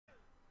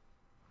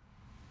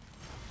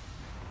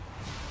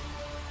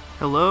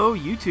Hello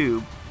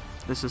YouTube,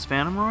 this is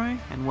Phantom Roy,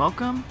 and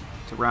welcome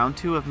to round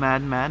 2 of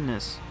Madden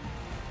Madness.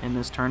 In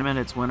this tournament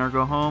it's win or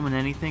go home and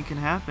anything can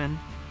happen.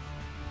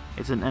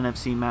 It's an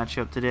NFC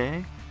matchup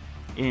today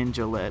in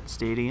Gillette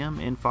Stadium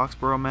in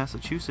Foxborough,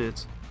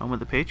 Massachusetts, home of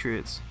the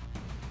Patriots.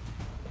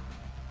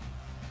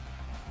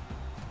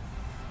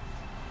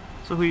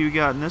 So who you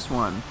got in this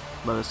one?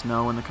 Let us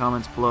know in the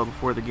comments below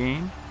before the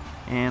game,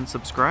 and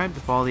subscribe to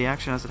follow the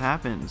action as it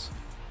happens.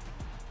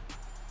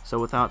 So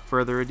without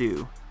further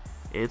ado,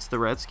 it's the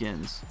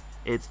Redskins,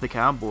 it's the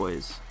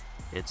Cowboys,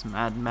 it's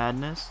Madden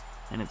Madness,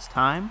 and it's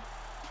time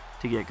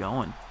to get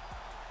going.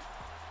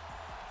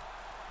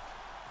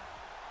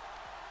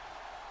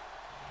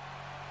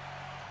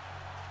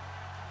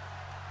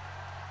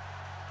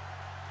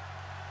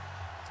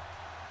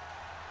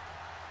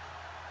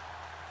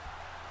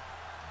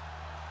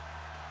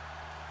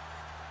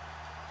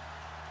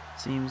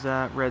 Seems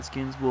that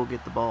Redskins will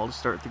get the ball to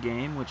start the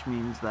game, which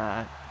means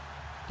that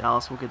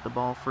Dallas will get the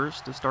ball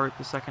first to start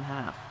the second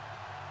half.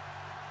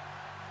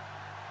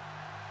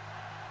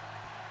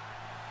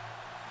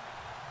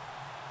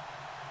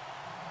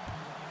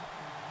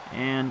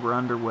 And we're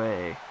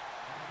underway.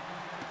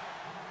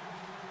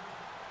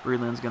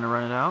 Breland's going to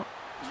run it out.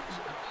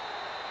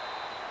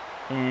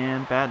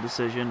 And bad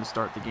decision to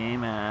start the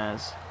game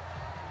as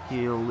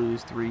he'll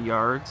lose 3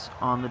 yards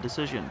on the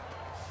decision.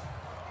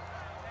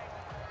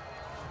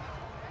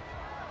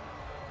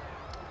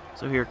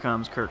 So here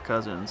comes Kirk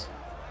Cousins.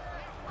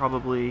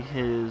 Probably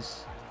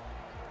his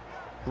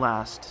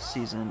last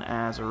season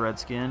as a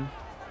Redskin.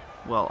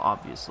 Well,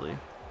 obviously.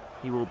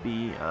 He will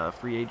be a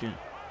free agent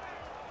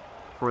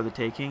for the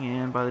taking,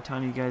 and by the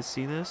time you guys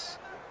see this,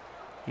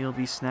 he'll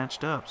be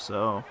snatched up.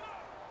 So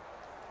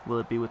will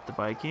it be with the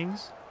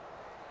Vikings,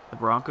 the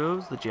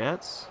Broncos, the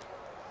Jets,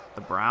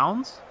 the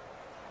Browns?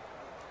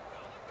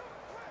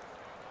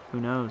 Who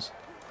knows?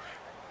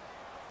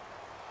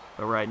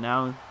 But right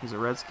now he's a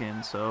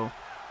Redskin, so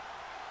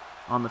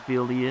on the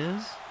field he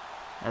is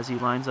as he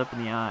lines up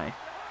in the eye.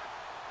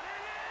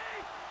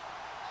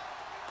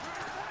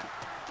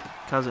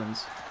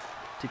 Cousins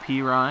to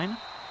P. Ryan,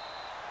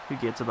 who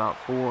gets about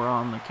 4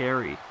 on the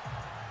carry.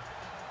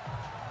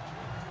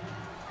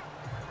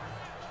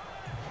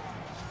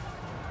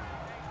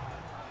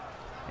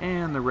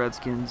 And the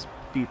Redskins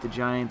beat the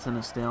Giants in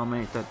a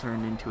stalemate that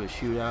turned into a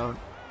shootout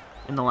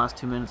in the last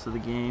 2 minutes of the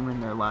game in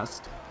their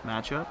last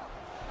matchup.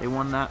 They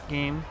won that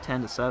game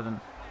 10-7.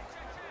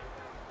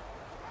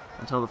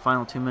 Until the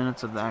final 2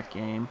 minutes of that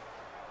game,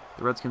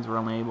 the Redskins were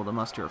only able to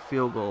muster a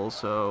field goal,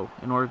 so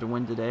in order to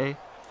win today,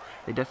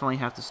 they definitely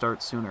have to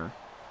start sooner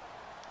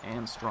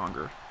and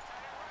stronger.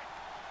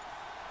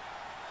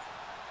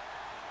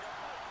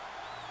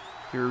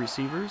 Here are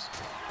receivers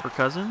for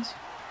Cousins,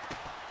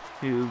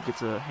 who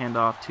gets a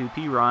handoff to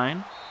P.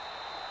 Ryan,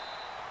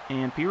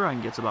 and P.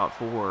 Ryan gets about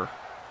 4.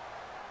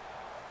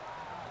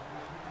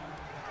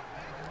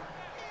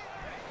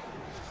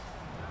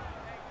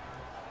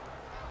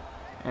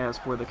 As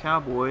for the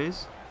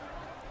Cowboys,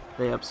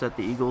 they upset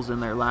the Eagles in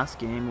their last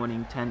game,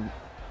 winning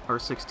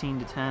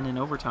 16-10 in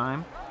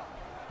overtime.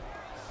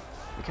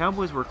 The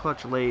Cowboys were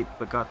clutch late,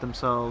 but got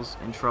themselves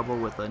in trouble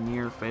with a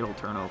near-fatal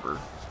turnover.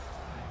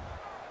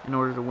 In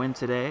order to win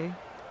today,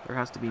 there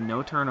has to be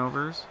no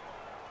turnovers,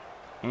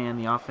 and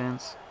the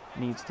offense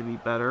needs to be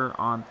better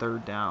on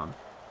third down.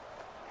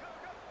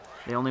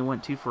 They only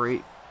went 2 for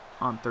 8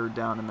 on third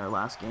down in their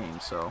last game,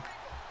 so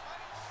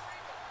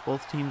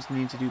both teams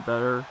need to do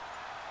better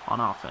on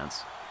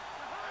offense.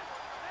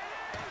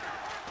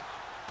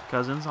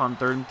 Cousins on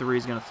 3rd and 3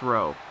 is going to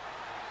throw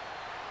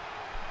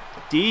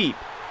deep,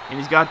 and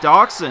he's got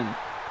Doxson.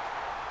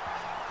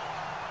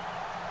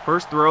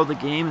 First throw of the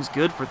game is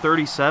good for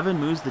 37,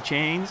 moves the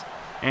chains,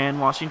 and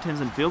Washington's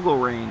in field goal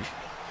range.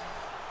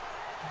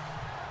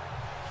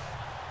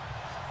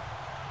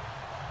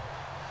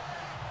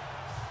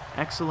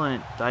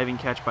 Excellent diving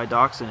catch by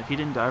Doxson. If he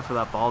didn't dive for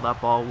that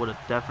ball would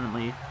have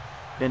definitely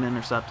been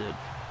intercepted.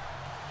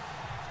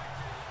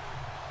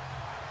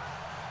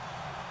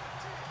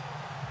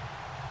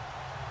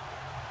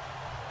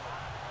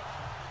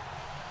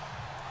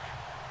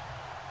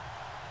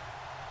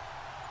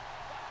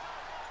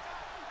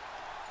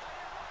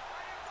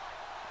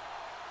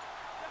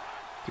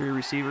 Three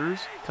receivers,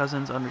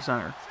 Cousins under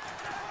center.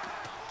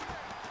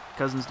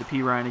 Cousins to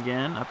P. Ryan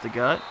again, up the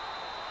gut.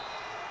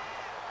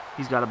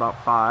 He's got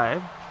about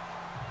 5.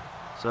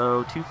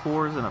 So 2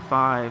 4s and a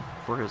 5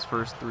 for his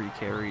first 3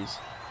 carries.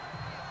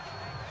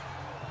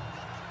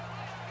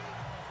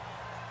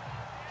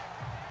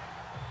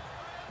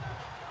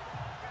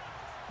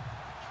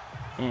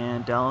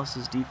 And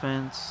Dallas's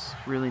defense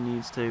really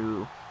needs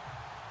to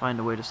find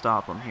a way to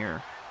stop him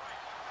here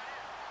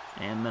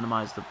and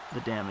minimize the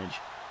damage.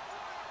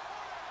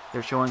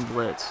 They're showing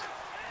blitz.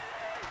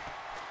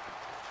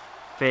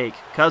 Fake.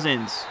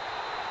 Cousins.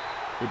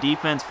 The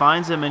defense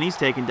finds him, and he's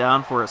taken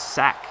down for a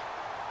sack.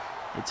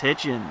 It's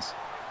Hitchens.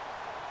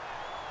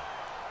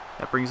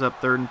 That brings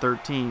up 3rd and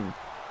 13.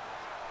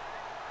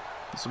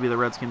 This will be the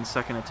Redskins'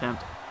 second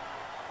attempt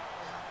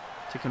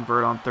to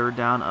convert on third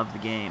down of the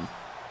game.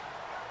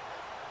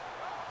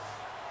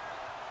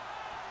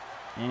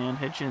 And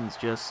Hitchens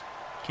just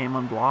came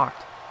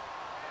unblocked,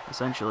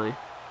 essentially.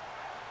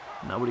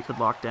 Nobody could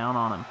lock down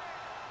on him.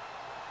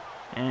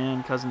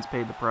 And Cousins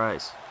paid the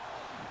price.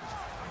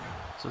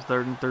 So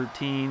 3rd and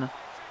 13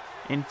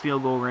 in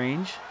field goal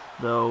range,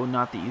 though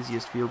not the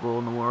easiest field goal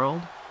in the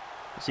world.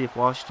 We'll see if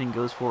Washington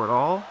goes for it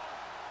all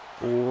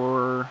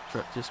or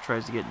just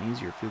tries to get an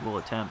easier field goal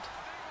attempt.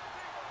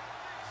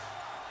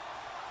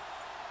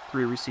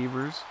 3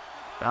 receivers,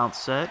 bounce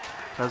set,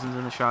 Cousins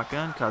in the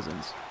shotgun,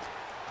 Cousins.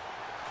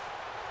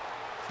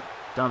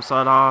 Dumps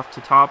that off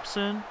to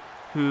Thompson,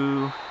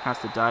 who has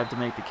to dive to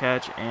make the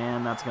catch,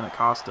 and that's going to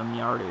cost him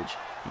yardage.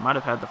 He might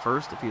have had the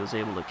first if he was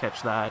able to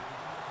catch that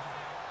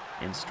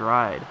in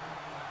stride.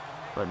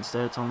 But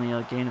instead it's only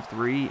a gain of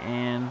 3,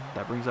 and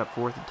that brings up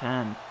 4th and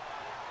 10.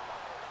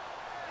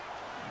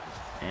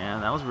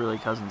 And that was really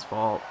Cousins'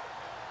 fault.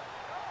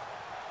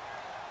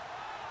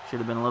 Should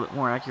have been a little bit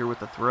more accurate with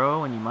the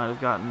throw, and you might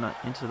have gotten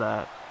into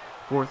that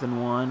 4th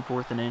and 1,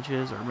 4th and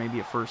inches, or maybe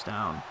a first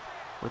down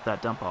with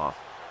that dump off.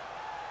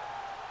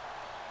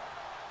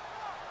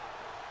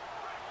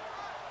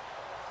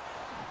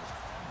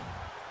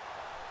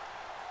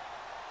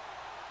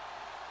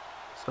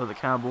 So the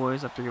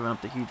Cowboys, after giving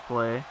up the huge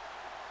play,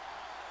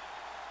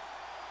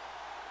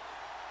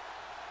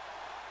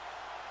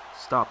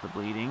 stop the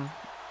bleeding.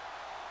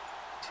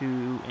 2,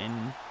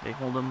 and they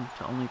hold them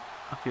to only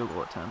a field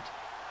goal attempt.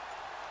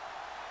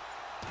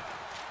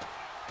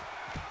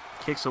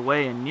 Kicks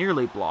away and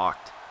nearly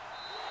blocked.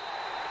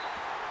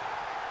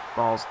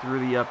 Ball's through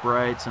the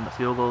uprights, and the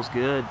field goal's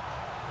good.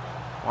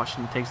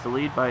 Washington takes the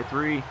lead by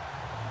 3.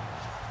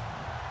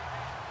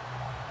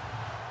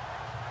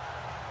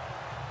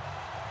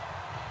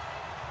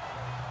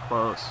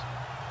 Close.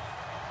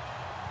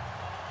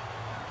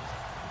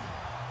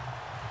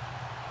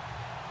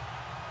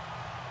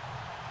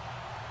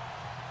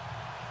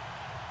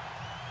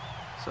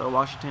 So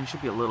Washington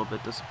should be a little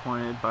bit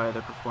disappointed by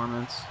their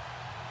performance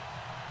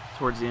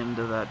towards the end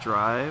of that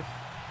drive.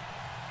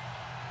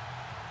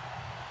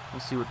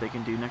 We'll see what they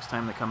can do next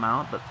time they come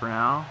out, but for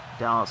now,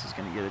 Dallas is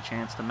going to get a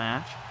chance to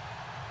match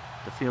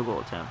the field goal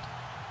attempt.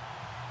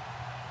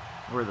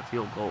 Or the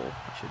field goal,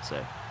 I should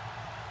say.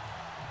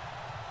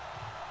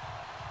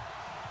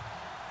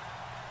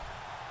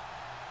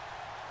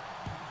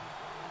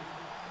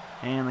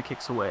 And the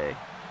kick's away.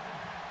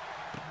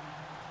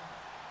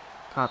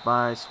 Caught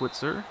by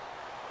Switzer.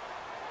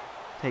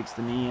 Takes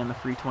the knee and the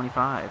free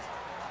 25.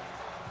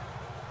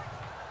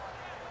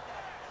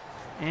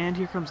 And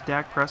here comes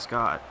Dak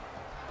Prescott.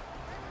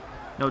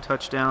 No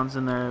touchdowns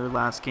in their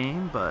last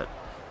game, but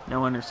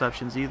no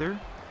interceptions either.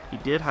 He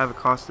did have a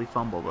costly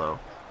fumble, though.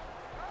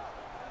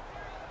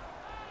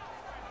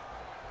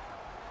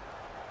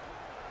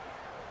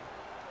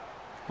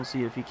 We'll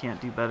see if he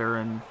can't do better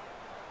in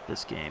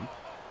this game.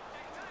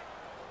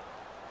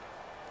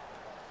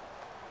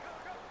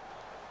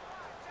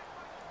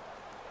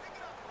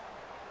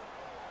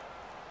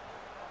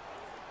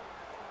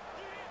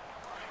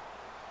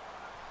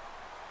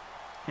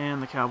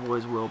 And the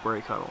Cowboys will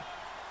break huddle.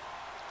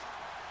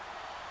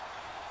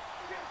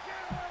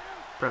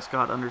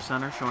 Prescott under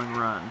center, showing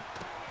run.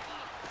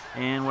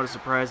 And what a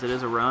surprise, it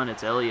is a run.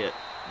 It's Elliott.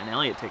 And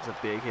Elliott takes a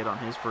big hit on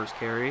his first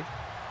carry.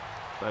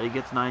 But he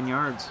gets 9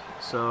 yards,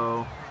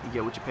 so you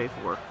get what you pay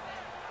for.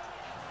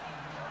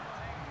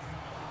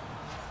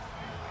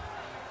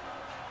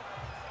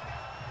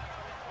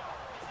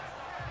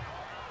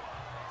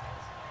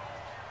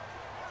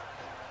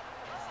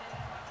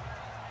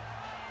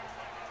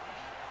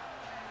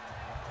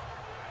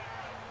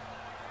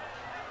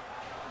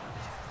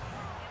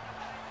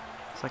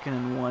 Second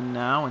and 1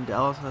 now, and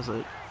Dallas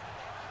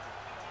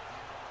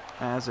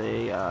has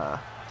a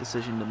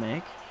decision to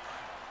make.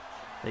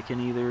 They can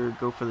either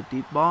go for the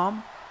deep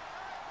bomb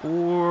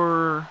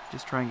or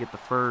just try and get the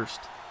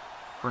first.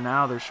 For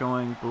now, they're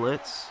showing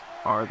blitz,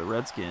 are the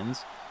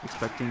Redskins,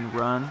 expecting to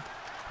run.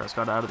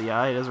 Prescott out of the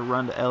eye. It is a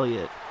run to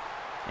Elliott.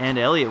 And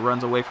Elliott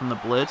runs away from the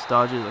blitz,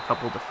 dodges a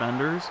couple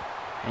defenders,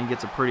 and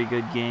gets a pretty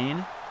good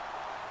gain.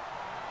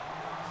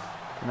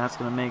 And that's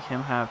going to make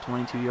him have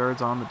 22 yards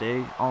on the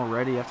day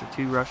already after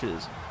 2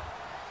 rushes.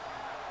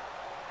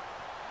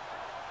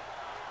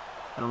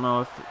 I don't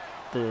know if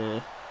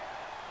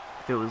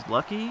it was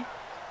lucky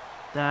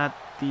that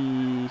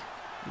the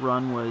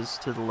run was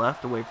to the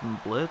left away from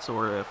the blitz,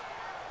 or if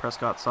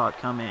Prescott saw it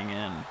coming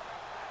and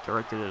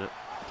directed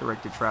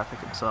traffic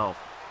himself.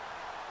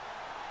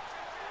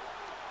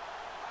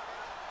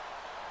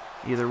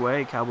 Either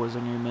way, Cowboys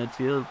in your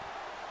midfield.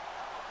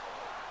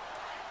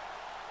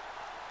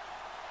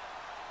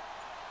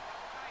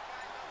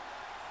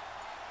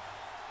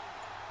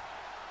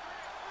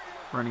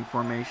 Running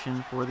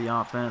formation for the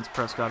offense.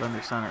 Prescott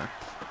under center.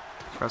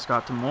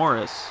 Prescott to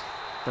Morris,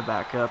 the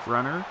backup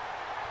runner,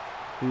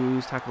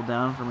 who's tackled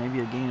down for maybe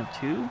a gain of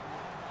 2.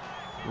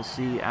 We'll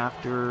see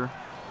after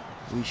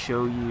we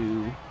show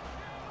you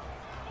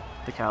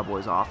the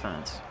Cowboys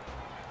offense.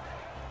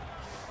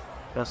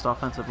 Best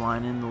offensive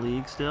line in the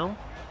league still.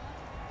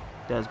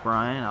 Des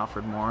Bryant,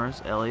 Alfred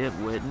Morris, Elliott,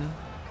 Witten.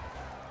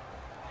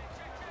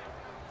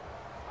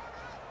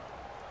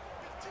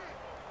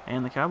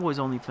 And the Cowboys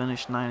only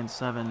finished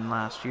 9-7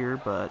 last year,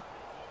 but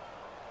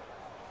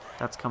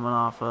that's coming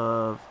off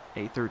of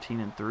a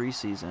 13-3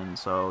 season,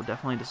 so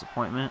definitely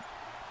disappointment.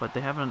 But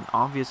they have an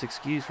obvious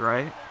excuse,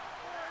 right?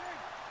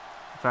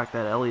 The fact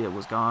that Elliott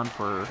was gone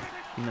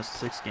he missed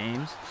 6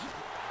 games.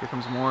 Here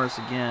comes Morris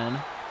again.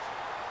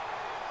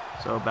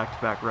 So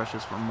back-to-back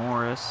rushes for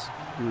Morris,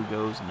 who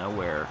goes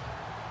nowhere.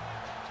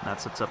 And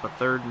that sets up a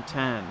 3rd and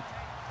 10.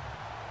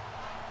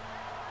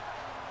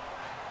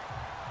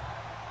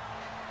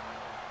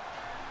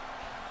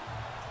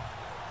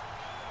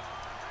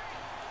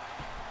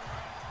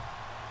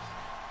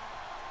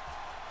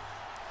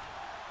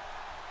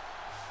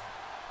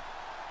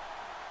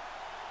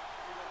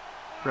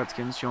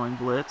 Redskins showing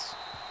blitz,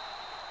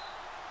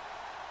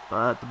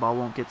 but the ball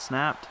won't get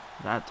snapped.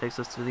 That takes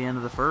us to the end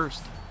of the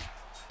first.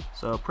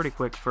 So pretty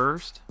quick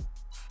first.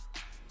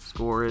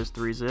 Score is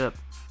 3-zip.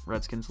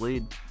 Redskins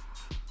lead.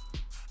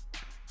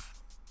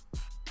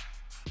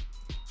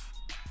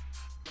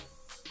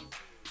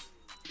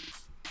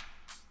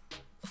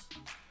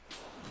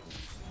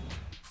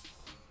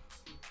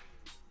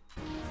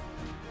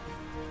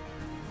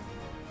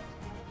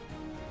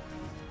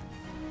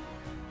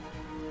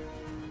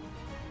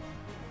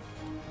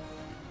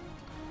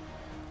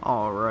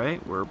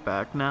 Alright, we're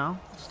back now.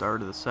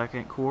 Start of the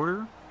second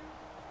quarter.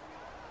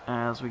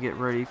 As we get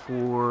ready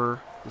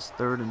for this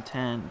 3rd and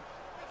 10.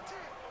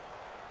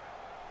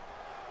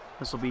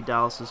 This will be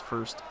Dallas's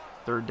first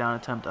 3rd down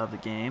attempt of the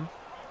game.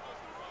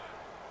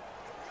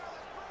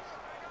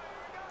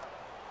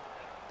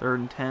 3rd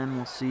and 10,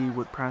 we'll see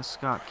what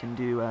Prescott can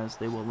do, as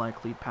they will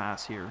likely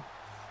pass here.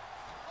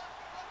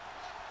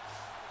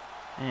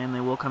 And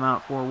they will come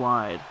out 4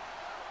 wide.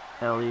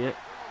 Elliott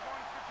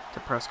to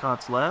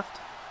Prescott's left.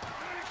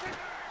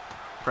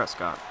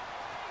 Prescott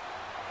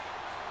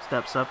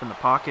steps up in the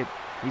pocket.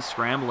 He's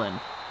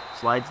scrambling.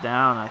 Slides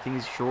down. I think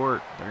he's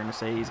short. They're going to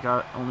say he's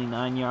got only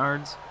 9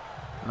 yards.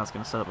 And that's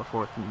going to set up a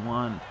 4th and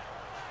 1.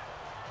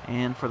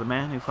 And for the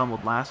man who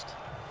fumbled last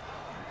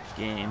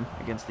game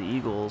against the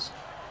Eagles,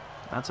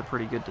 that's a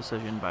pretty good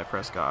decision by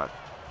Prescott.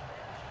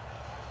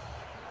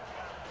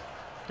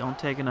 Don't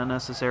take an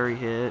unnecessary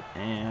hit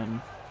and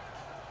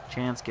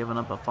chance giving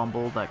up a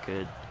fumble that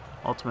could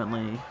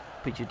ultimately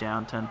put you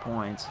down 10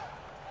 points.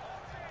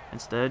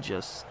 Instead,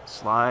 just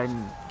slide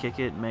and kick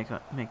it and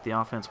make the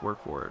offense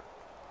work for it.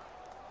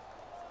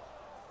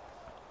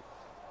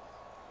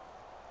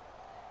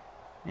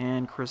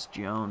 And Chris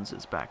Jones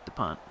is back to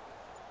punt.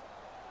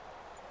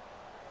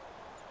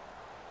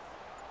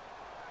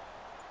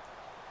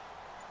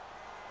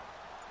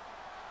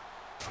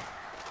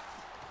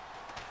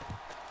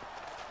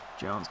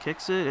 Jones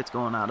kicks it. It's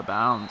going out of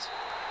bounds.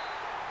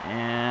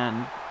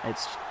 And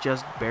it's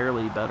just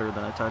barely better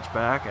than a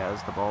touchback,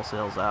 as the ball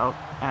sails out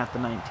at the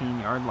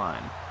 19-yard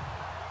line.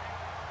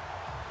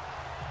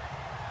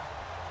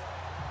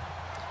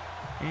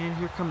 And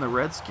here come the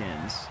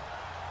Redskins,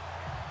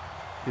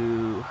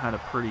 who had a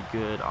pretty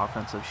good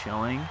offensive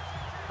showing,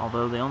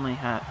 although they only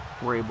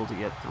were able to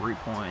get 3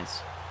 points.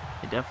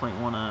 They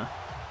definitely want to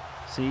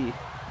see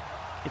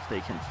if they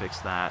can fix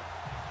that,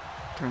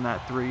 turn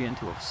that 3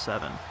 into a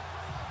 7.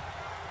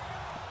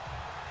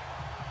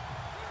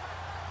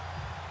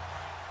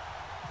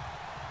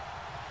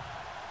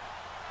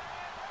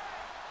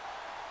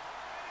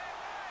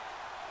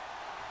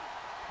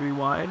 Three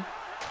wide.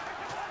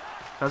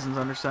 Cousins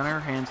under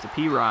center, hands to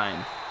P.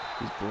 Ryan.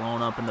 He's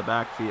blown up in the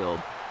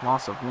backfield.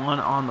 Loss of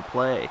 1 on the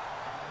play.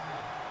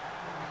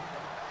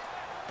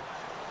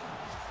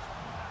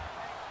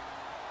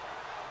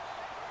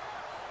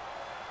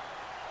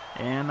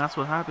 And that's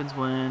what happens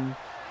when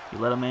you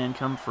let a man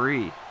come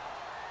free.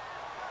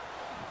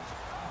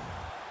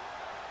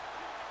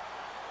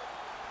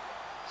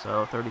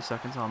 So 30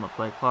 seconds on the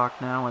play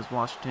clock now, as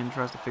Washington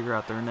tries to figure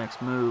out their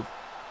next move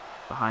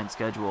behind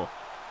schedule.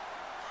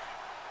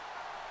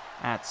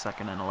 At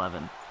 2nd and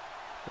 11.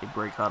 They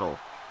break huddle.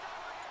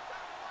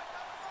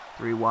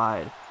 3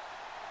 wide.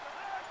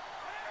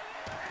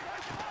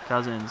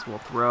 Cousins will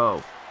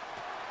throw.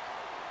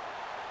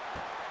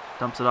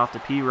 Dumps it off to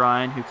P.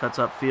 Ryan, who cuts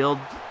upfield.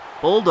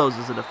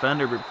 Bulldozes a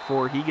defender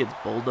before he gets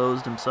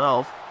bulldozed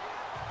himself.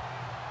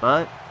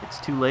 But it's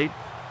too late.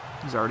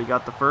 He's already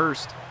got the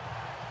first.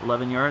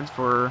 11 yards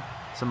for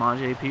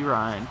Samaje P.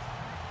 Ryan.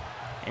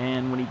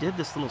 And when he did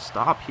this little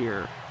stop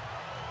here,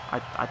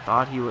 I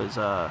thought he was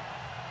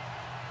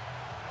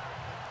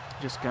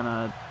just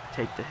gonna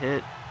take the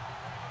hit.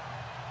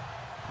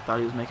 I thought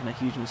he was making a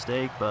huge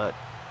mistake, but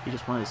he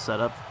just wanted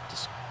to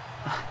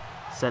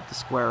set to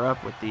square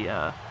up with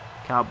the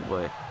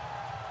Cowboy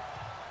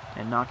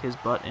and knock his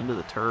butt into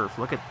the turf.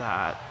 Look at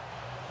that.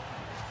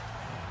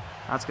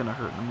 That's gonna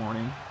hurt in the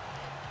morning.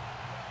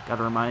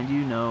 Gotta remind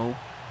you, no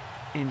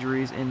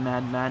injuries in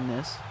Madden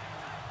Madness.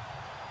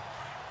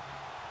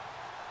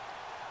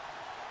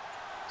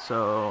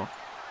 So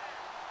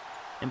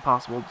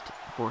impossible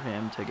for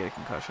him to get a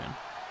concussion.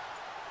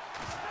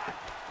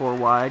 4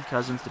 wide,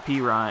 Cousins to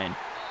P. Ryan,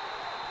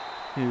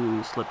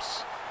 who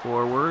slips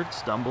forward,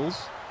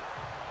 stumbles.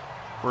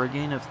 For a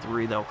gain of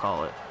 3, they'll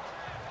call it.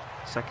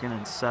 2nd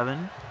and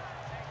 7.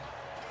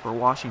 for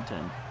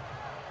Washington.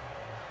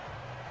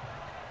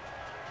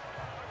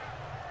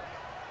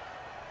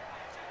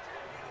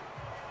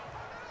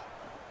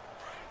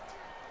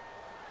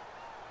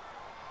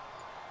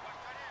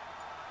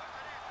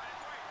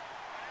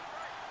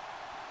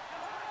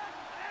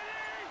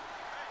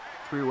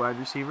 Three wide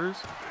receivers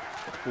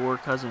for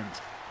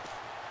Cousins,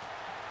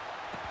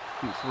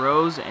 who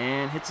throws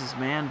and hits his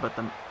man, but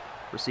the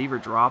receiver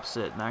drops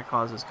it, and that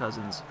causes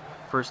Cousins'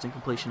 first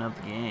incompletion of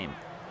the game.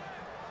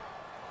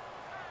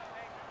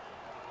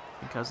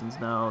 And Cousins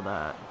knows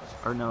that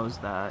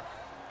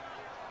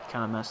he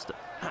kind of messed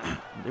up.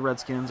 The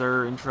Redskins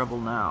are in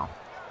trouble now.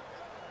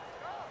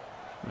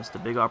 Missed a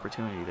big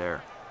opportunity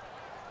there.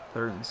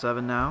 3rd and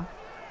 7 now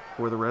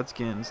for the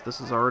Redskins. This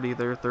is already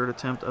their 3rd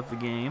attempt of the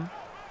game.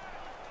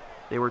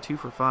 They were 2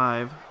 for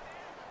 5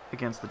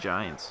 against the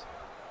Giants.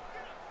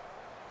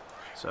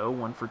 So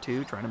 1 for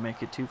 2, trying to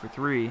make it 2 for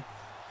 3.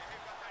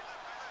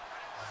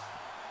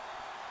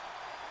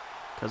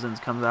 Cousins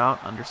comes out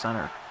under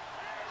center.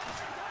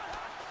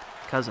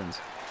 Cousins.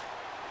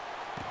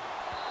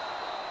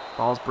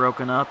 Ball's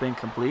broken up,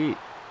 incomplete.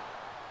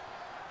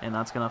 And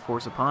that's going to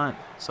force a punt.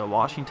 So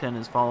Washington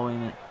is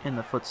following in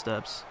the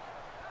footsteps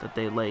that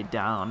they laid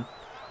down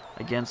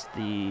against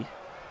the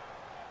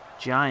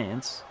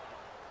Giants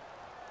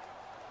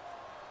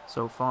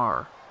so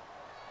far.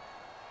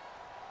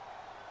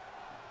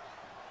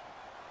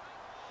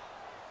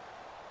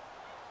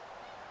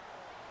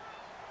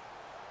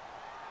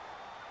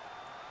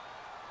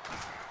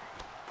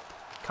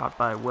 Caught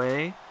by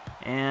Way,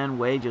 and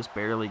Way just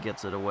barely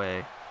gets it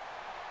away.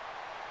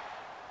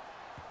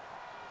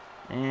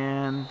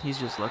 And he's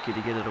just lucky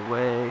to get it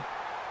away.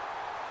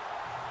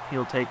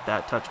 He'll take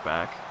that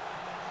touchback.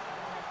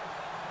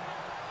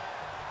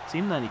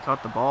 Seemed that he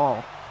caught the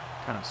ball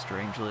kind of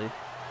strangely.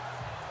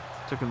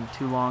 Took him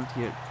too long to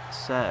get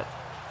set.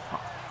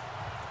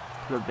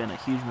 Could have been a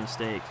huge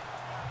mistake.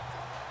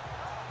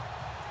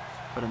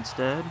 But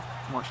instead,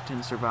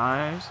 Washington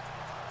survives.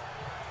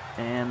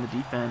 And the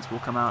defense will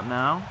come out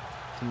now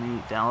to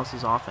meet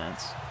Dallas's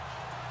offense.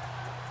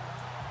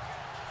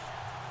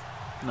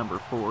 Number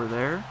 4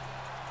 there.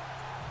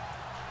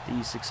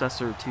 The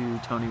successor to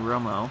Tony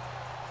Romo.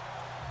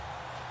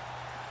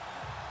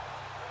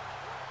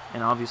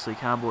 And obviously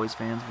Cowboys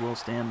fans will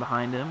stand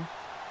behind him.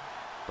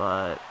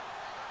 But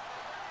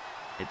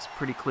it's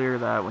pretty clear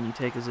that when you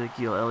take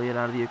Ezekiel Elliott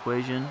out of the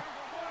equation,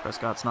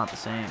 Prescott's not the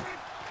same.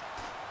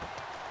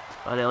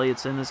 But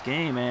Elliott's in this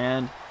game,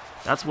 and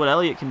that's what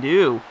Elliott can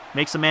do.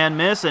 Makes a man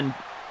miss, and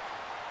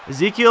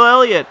Ezekiel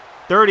Elliott,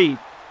 30,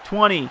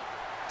 20,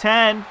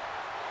 10,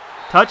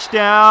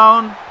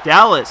 touchdown,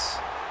 Dallas.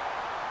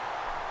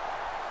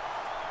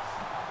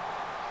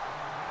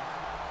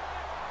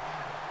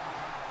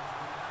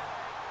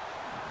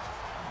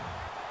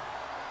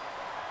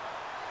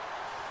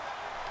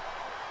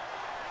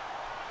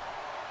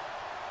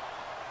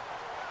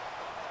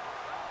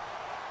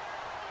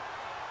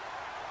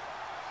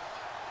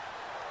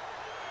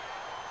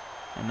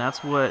 And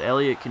that's what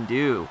Elliott can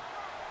do.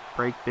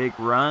 Break big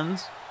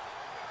runs.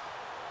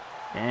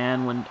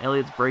 And when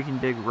Elliott's breaking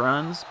big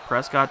runs,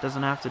 Prescott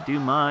doesn't have to do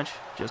much.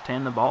 Just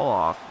hand the ball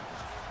off.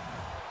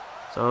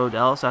 So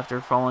Dallas,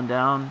 after falling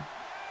down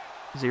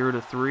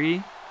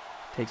 0-3,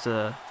 takes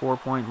a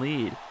 4-point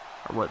lead.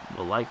 Or what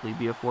will likely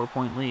be a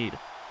 4-point lead.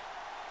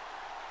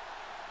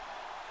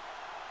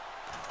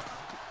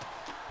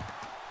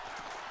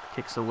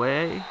 Kicks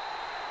away.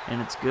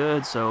 And it's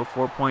good. So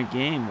 4-point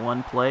game.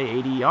 1 play,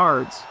 80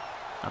 yards.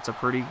 That's a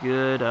pretty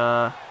good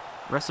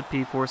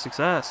recipe for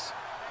success.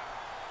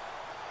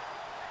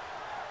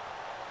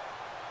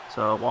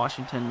 So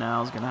Washington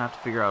now is going to have to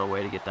figure out a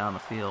way to get down the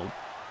field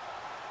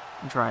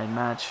and try and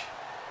match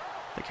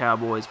the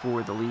Cowboys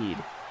for the lead.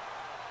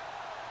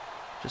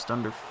 Just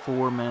under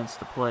 4 minutes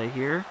to play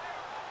here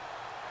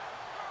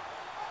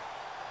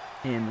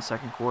in the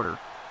second quarter.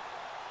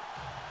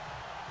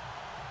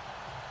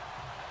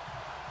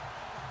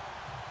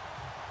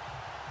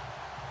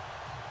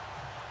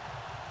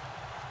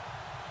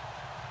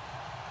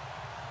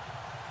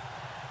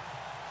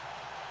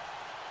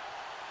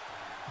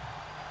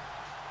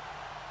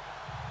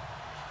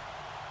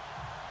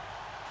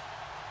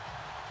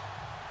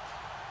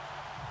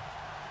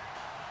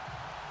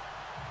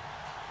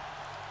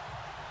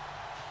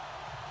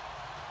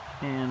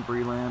 And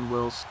Breland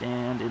will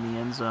stand in the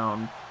end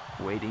zone,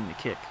 waiting to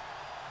kick.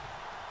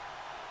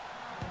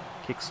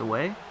 Kicks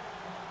away.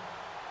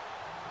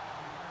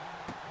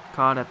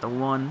 Caught at the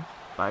 1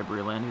 by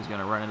Breland, who's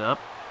going to run it up.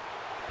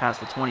 Past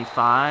the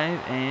 25,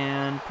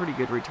 and pretty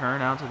good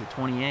return out to the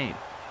 28.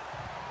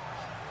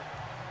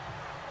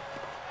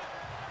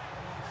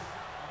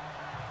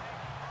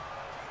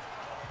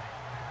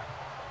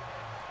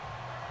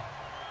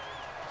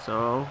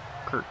 So,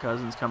 Kirk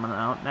Cousins coming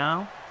out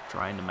now,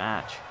 trying to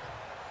match.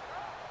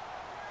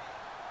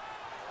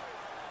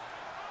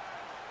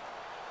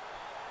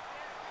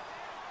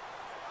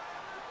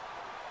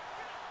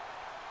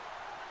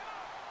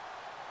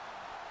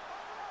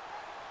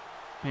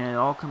 And it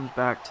all comes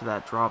back to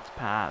that dropped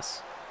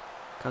pass.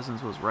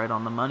 Cousins was right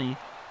on the money.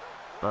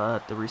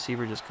 but the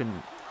receiver just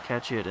couldn't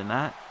catch it, and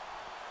that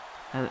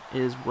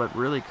is what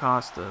really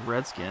cost the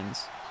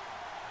Redskins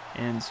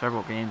in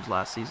several games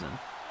last season.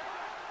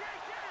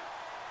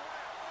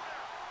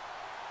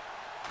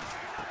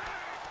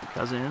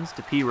 Cousins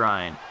to P.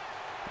 Ryan.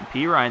 And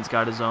P. Ryan's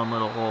got his own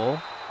little hole.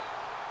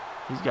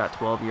 He's got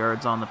 12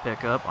 yards on the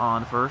pickup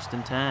on 1st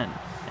and 10.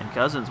 And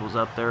Cousins was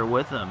up there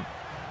with him.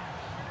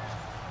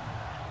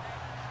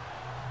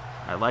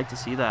 I'd like to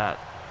see that.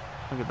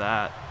 Look at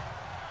that.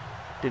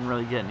 Didn't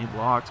really get any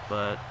blocks,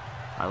 but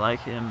I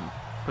like him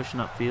pushing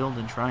upfield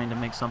and trying to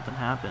make something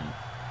happen.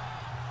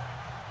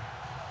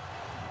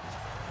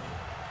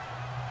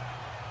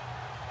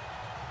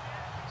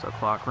 So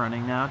clock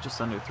running now,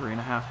 just under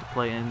 3.5 to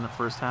play in the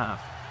first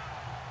half.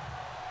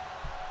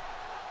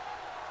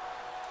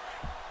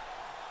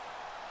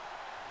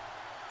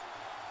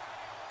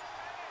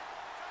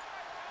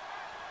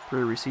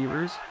 Three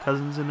receivers,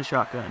 Cousins in the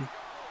shotgun.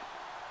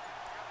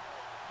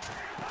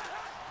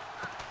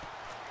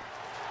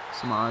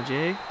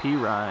 Samaje, P.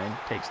 Ryan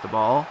takes the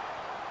ball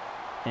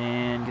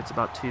and gets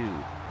about 2.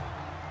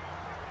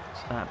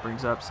 So that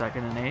brings up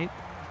 2nd and 8.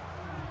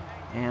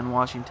 And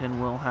Washington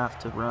will have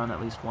to run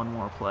at least one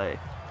more play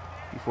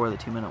before the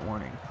 2-minute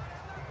warning.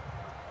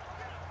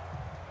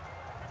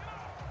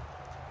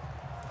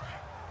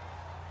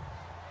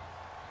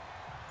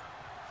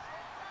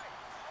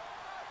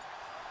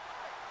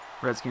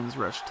 Redskins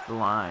rush to the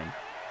line.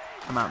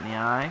 Come out in the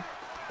eye.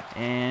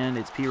 And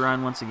it's P.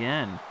 Ryan once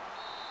again,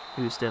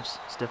 who stiff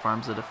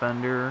arms the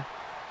defender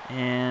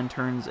and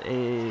turns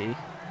a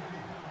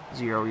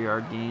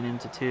 0-yard gain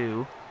into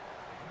 2.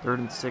 3rd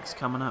and 6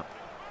 coming up.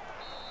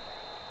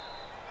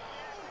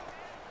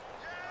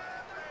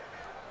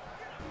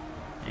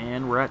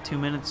 And we're at 2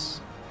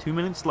 minutes. 2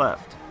 minutes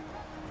left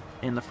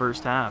in the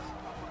first half.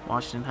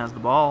 Washington has the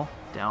ball,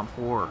 down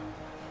 4.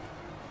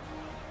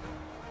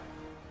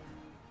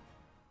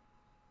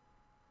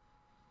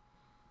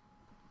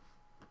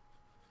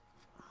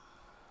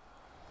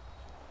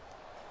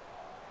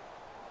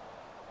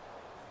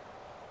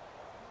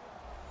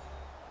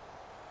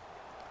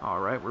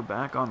 Alright, we're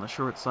back on the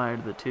short side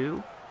of the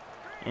 2.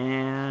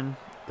 And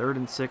 3rd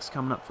and 6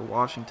 coming up for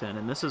Washington.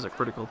 And this is a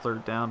critical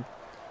 3rd down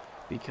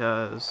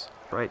because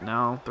right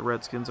now the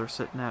Redskins are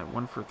sitting at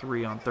 1 for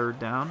 3 on 3rd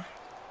down.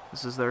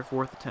 This is their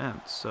 4th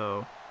attempt.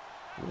 So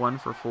 1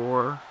 for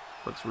 4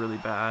 looks really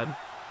bad.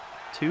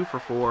 2 for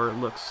 4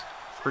 looks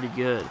pretty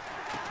good.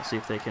 Let's see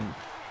if they can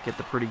get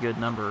the pretty good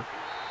number.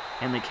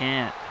 And they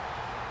can't.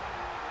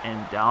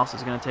 And Dallas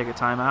is going to take a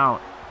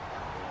timeout.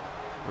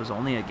 It was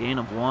only a gain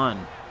of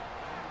 1.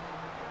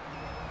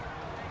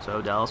 So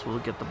Dallas will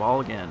get the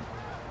ball again.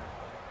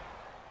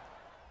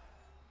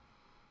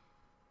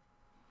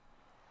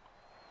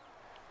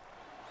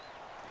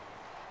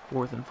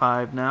 Fourth and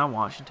 5 now.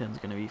 Washington's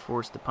going to be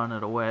forced to punt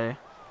it away.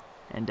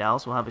 And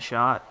Dallas will have a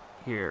shot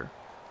here.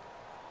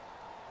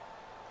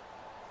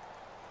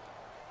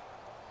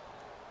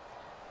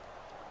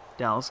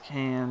 Dallas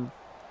can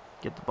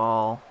get the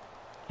ball.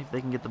 If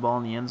they can get the ball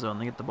in the end zone,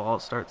 they get the ball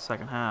at start the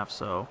second half.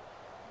 So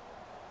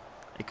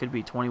it could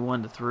be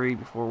 21-3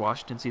 before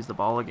Washington sees the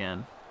ball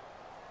again.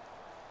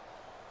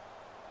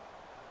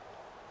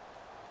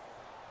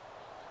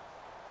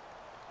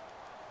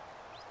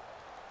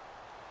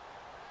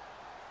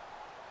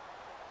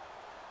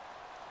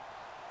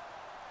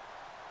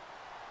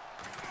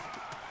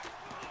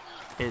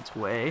 Its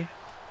way,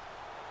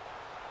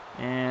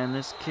 and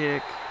this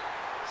kick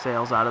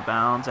sails out of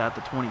bounds at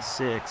the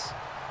 26,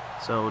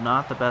 so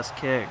not the best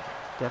kick,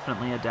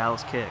 definitely a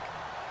Dallas kick.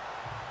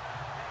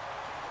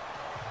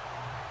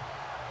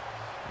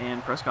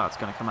 And Prescott's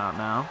going to come out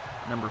now,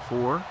 number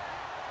 4.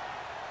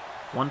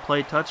 1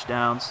 play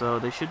touchdown, so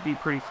they should be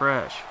pretty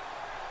fresh.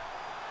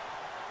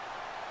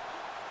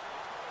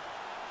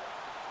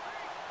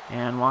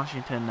 And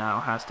Washington now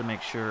has to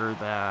make sure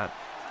that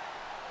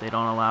they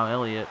don't allow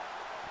Elliott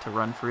to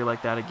run free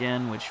like that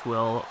again, which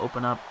will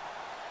open up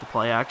the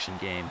play-action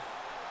game.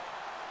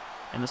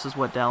 And this is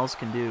what Dallas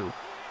can do.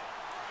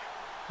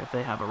 If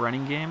they have a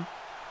running game,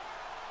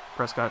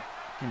 Prescott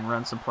can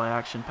run some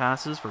play-action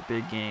passes for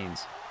big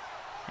gains.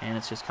 And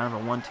it's just kind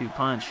of a 1-2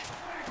 punch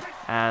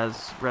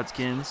as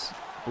Redskins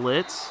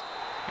blitz,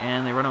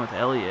 and they run it with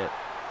Elliott,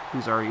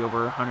 who's already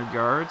over 100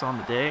 yards on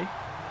the day.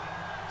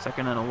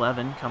 2nd and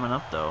 11 coming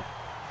up, though.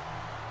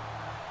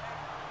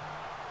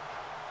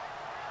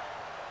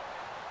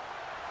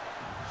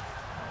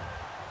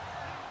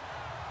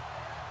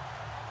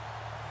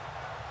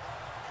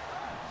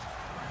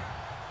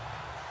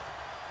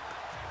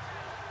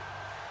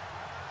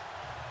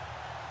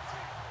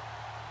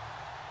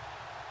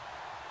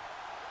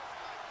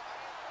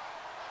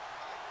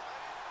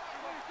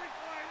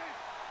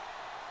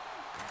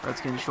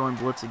 Redskins showing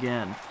blitz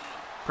again.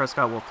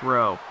 Prescott will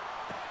throw.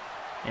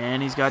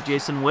 And he's got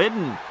Jason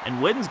Witten.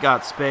 And Witten's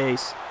got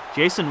space.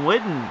 Jason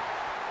Witten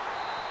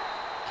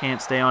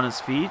can't stay on his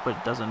feet, but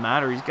it doesn't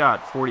matter. He's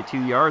got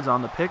 42 yards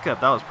on the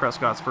pickup. That was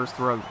Prescott's first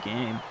throw of the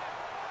game.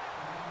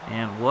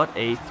 And what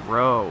a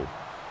throw.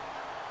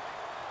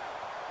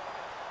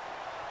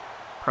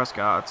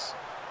 Prescott's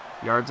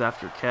yards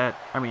after catch.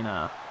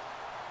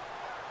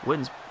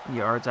 Witten's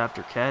yards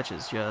after catch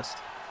is just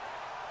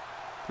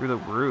through the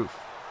roof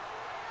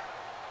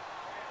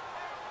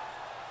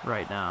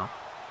right now.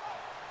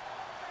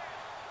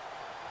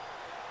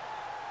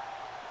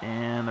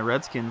 And the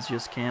Redskins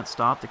just can't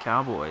stop the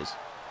Cowboys.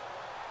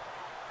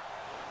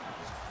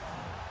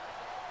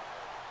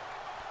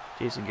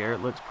 Jason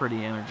Garrett looks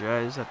pretty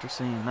energized after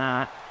seeing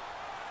that.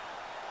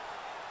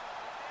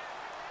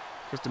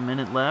 Just a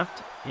minute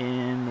left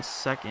in the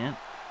second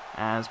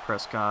as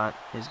Prescott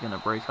is going to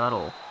break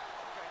huddle.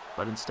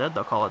 But instead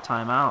they'll call a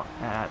timeout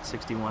at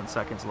 61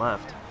 seconds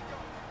left.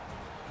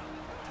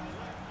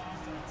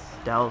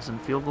 Dallas in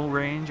field goal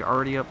range,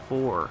 already up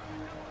 4.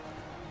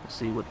 We'll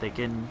see what they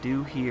can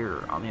do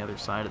here on the other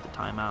side of the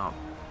timeout.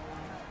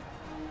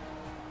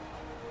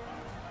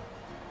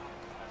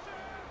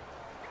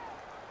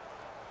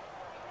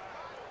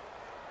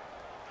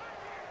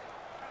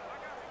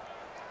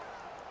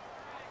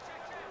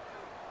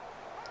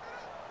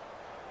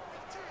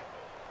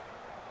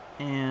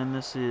 And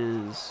this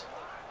is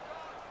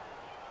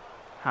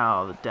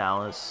how the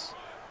Dallas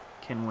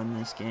can win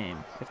this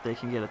game. If they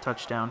can get a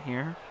touchdown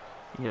here,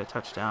 and get a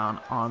touchdown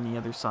on the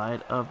other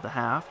side of the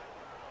half,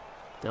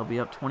 they'll be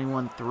up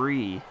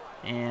 21-3,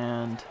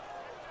 and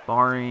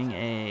barring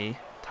a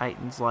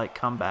Titans-like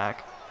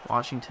comeback,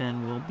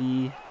 Washington will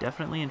be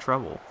definitely in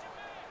trouble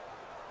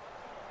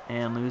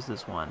and lose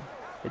this one.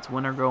 It's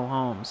win or go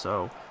home,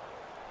 so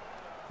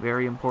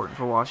very important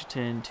for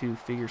Washington to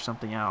figure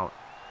something out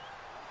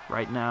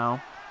right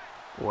now,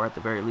 or at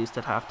the very least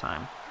at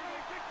halftime.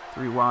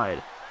 3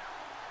 wide.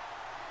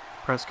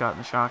 Prescott in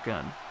the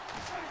shotgun.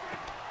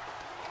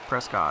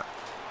 Prescott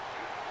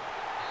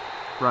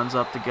runs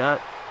up the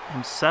gut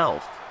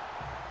himself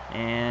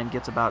and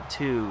gets about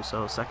 2,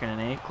 so 2nd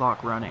and 8,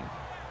 clock running.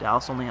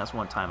 Dallas only has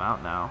 1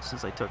 timeout now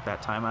since they took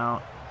that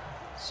timeout,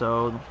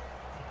 so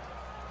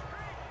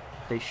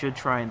they should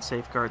try and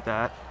safeguard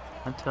that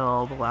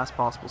until the last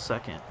possible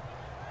second.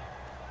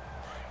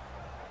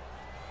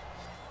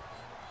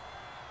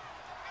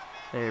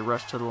 They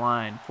rush to the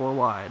line, 4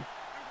 wide.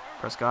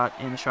 Prescott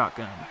in the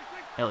shotgun.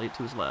 Elliott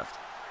to his left.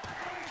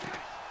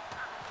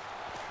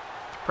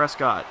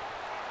 Prescott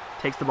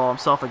takes the ball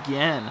himself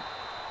again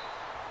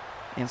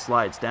and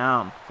slides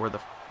down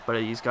but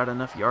he's got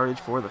enough yardage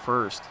for the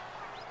first.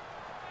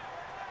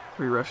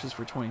 3 rushes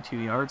for 22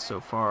 yards so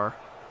far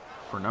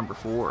for number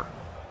 4.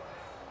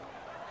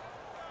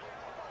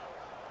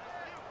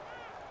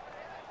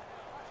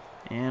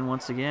 And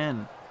once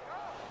again,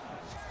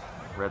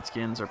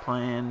 Redskins are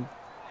playing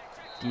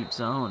deep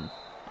zone,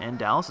 and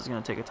Dallas is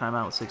going to take a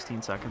timeout with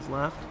 16 seconds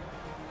left.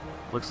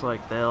 Looks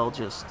like they'll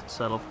just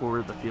settle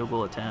for the field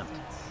goal attempt.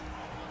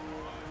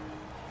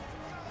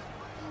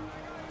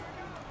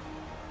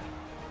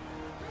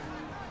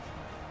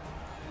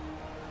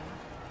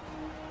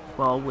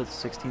 Well, with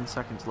 16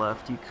 seconds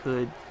left, you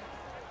could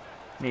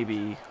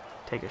maybe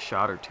take a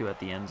shot or 2 at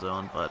the end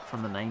zone, but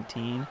from the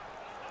 19,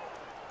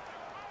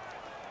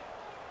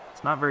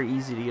 it's not very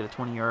easy to get a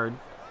 20-yard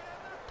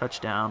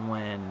touchdown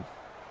when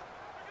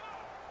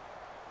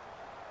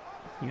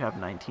you have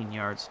 19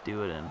 yards to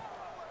do it in.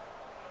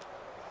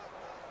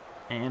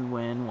 And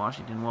when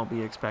Washington will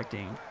be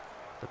expecting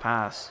the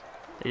pass,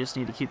 they just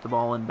need to keep the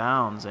ball in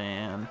bounds,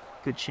 and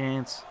good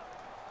chance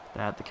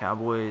that the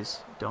Cowboys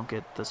don't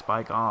get the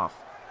spike off.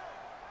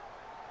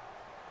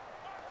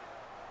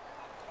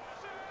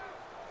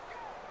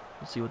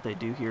 We'll see what they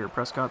do here.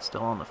 Prescott's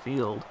still on the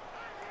field,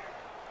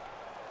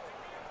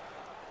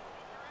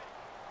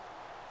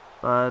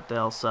 but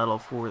they'll settle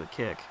for the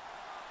kick.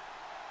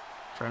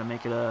 Try to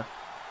make it a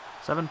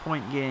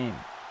 7-point game.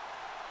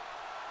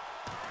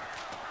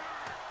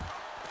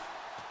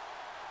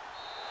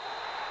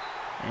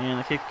 And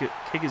the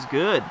kick is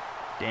good.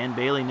 Dan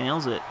Bailey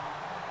nails it.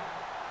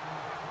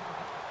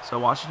 So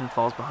Washington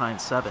falls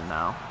behind 7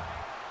 now.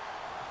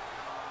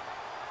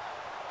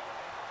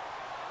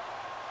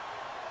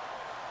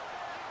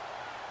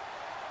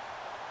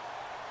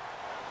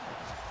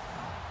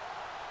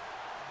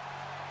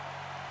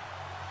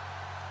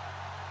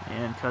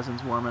 And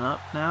Cousins warming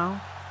up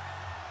now,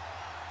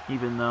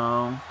 even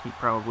though he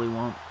probably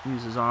won't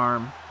use his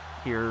arm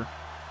here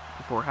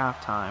before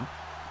halftime.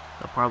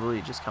 They'll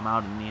probably just come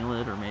out and kneel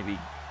it, or maybe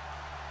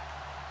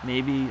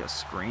a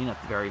screen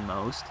at the very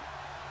most,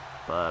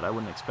 but I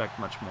wouldn't expect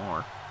much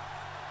more.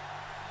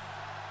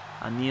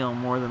 A kneel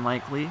more than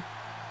likely,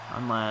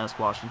 unless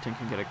Washington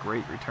can get a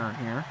great return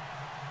here.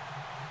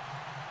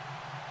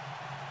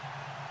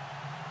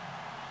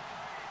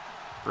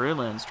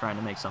 Breland's trying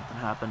to make something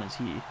happen as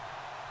he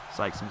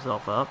psychs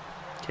himself up,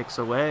 kicks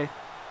away.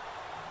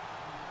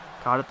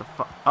 Caught at the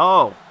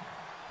oh!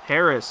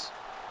 Harris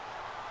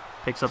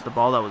picks up the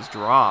ball that was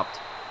dropped.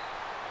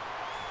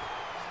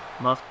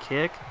 Muff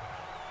kick.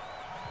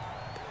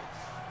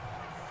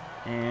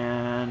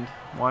 And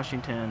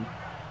Washington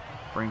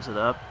brings it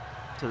up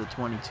to the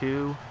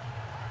 22.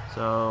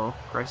 So,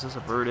 crisis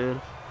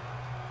averted.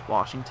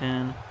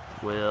 Washington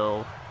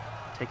will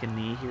take a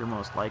knee here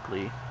most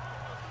likely.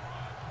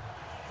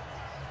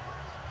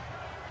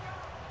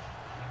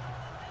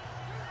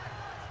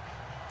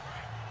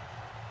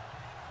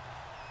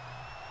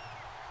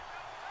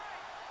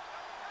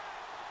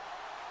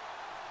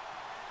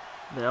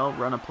 They'll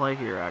run a play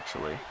here,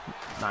 actually.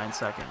 9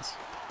 seconds.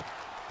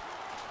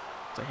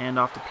 It's a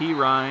handoff to P.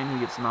 Ryan, who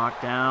gets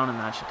knocked down, and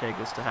that should take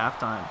us to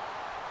halftime.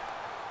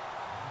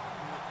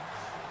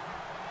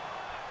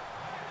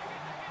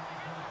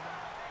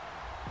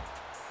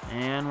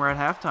 And we're at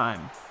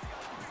halftime.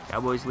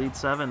 Cowboys lead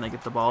 7. They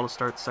get the ball to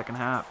start the second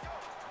half.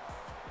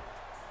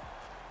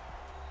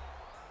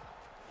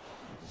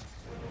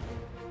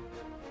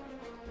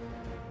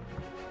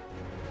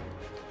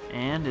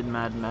 And in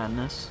Madden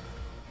Madness,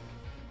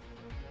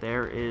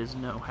 there is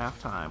no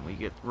halftime. We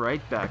get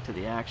right back to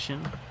the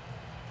action.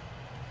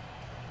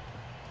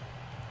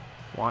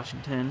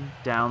 Washington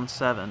down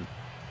 7.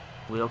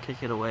 We'll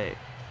kick it away.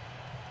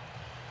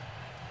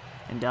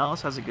 And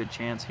Dallas has a good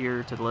chance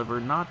here to deliver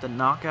not the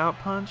knockout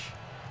punch,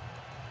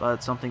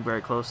 but something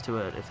very close to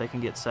it. If they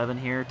can get 7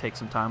 here, take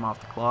some time off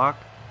the clock,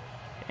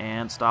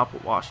 and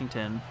stop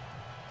Washington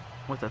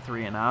with a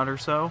 3-and-out or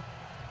so,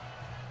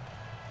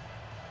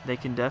 they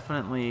can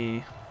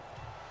definitely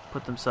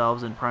put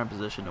themselves in prime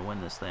position to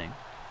win this thing.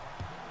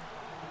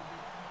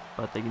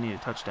 But they need a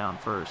touchdown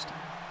first.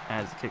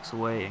 As the kick's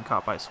away and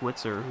caught by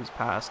Switzer, who's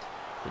past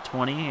the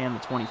 20 and the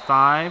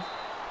 25.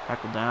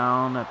 Tackle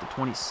down at the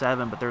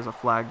 27, but there's a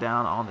flag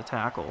down on the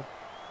tackle.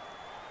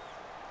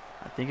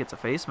 I think it's a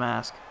face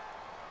mask.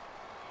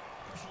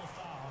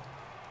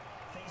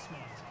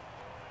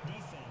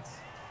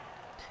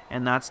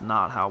 And that's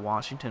not how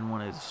Washington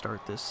wanted to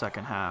start this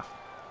second half.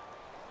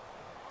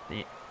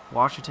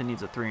 Washington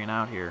needs a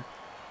 3-and-out here,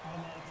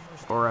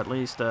 or at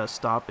least a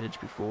stoppage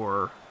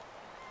before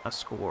a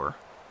score.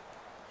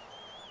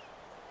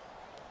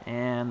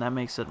 And that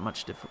makes it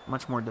much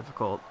more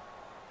difficult.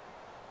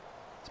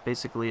 It's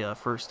basically a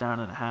 1st down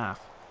and a half.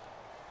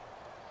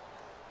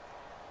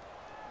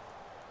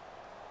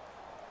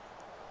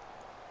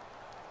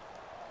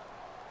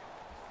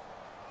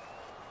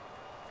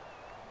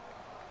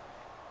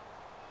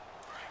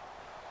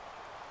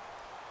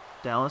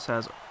 Dallas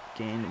has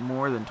gained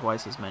more than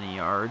twice as many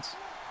yards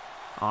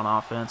on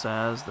offense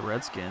as the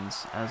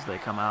Redskins as they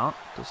come out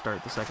to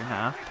start the second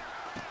half.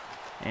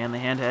 And they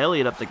hand to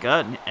Elliott up the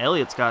gut, and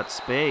Elliott's got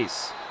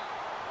space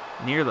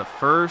near the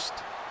first.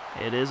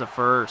 It is a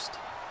first.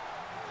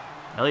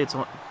 Elliott's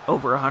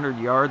over 100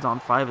 yards on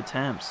 5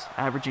 attempts,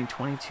 averaging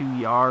 22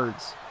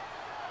 yards.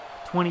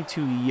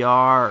 22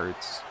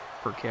 yards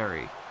per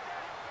carry.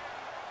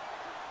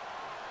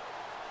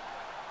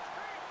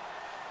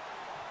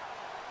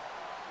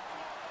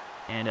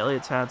 And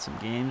Elliott's had some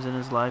games in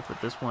his life,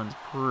 but this one's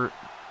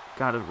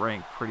got to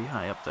rank pretty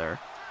high up there.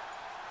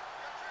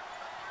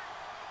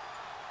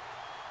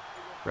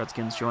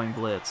 Redskins showing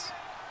blitz.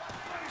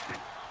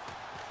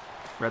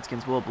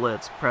 Redskins will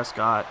blitz.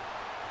 Prescott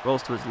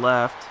rolls to his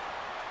left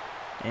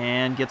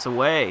and gets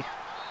away.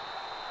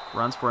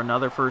 Runs for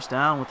another 1st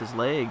down with his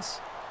legs.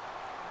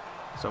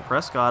 So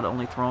Prescott,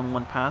 only thrown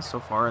 1 pass so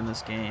far in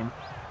this game,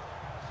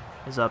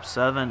 is up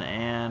 7,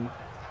 and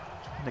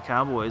the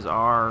Cowboys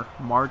are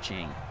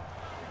marching.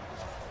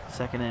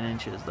 2nd and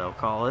inches, they'll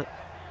call it.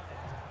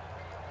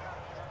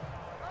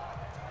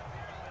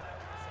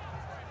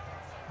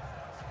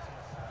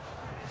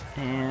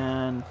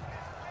 And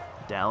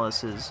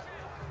Dallas is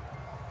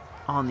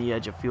on the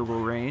edge of field goal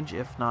range,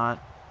 if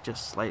not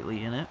just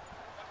slightly in it.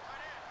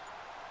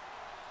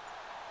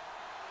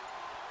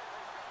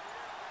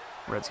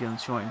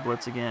 Redskins showing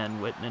blitz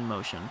again, Witten in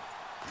motion.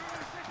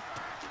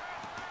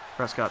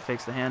 Prescott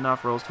fakes the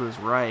handoff, rolls to his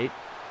right,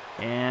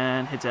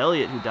 and hits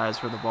Elliott, who dives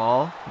for the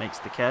ball, makes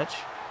the catch,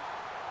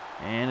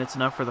 and it's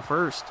enough for the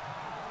first.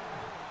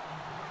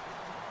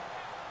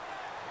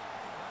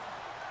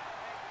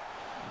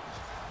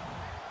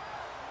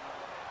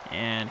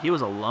 And he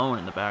was alone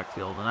in the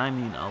backfield, and I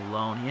mean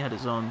alone. He had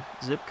his own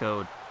zip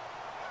code.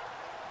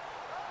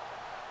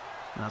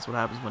 And that's what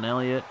happens when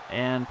Elliott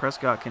and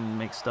Prescott can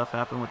make stuff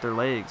happen with their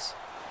legs.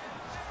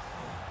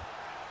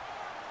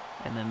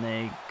 And then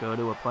they go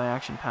to a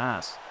play-action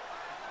pass.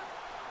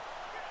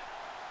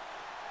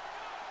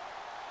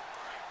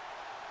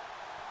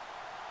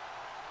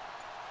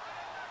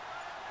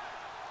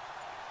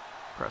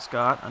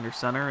 Prescott under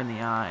center in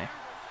the eye.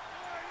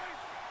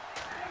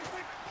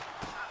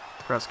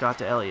 Prescott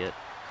to Elliott.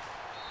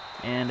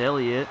 And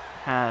Elliott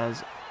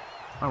has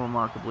a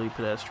remarkably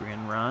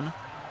pedestrian run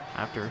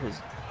after his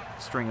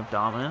string of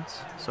dominance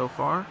so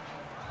far.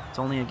 It's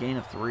only a gain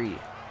of 3.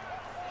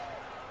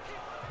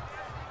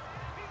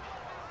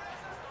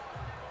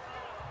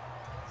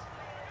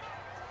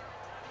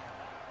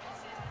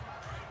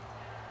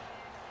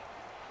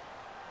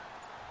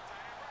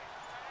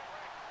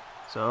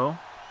 So,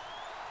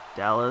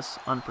 Dallas,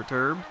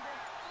 unperturbed,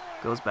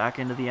 goes back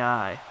into the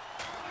eye.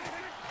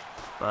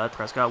 But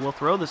Prescott will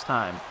throw this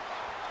time.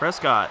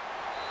 Prescott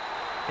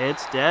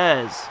hits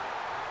Dez.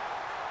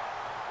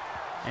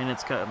 And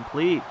it's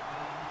complete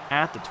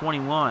at the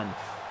 21.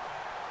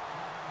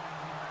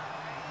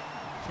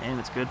 And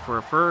it's good for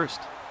a first.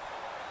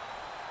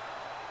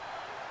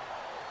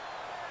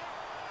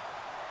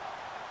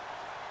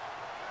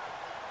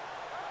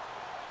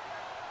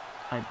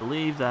 I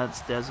believe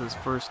that's Dez's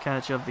first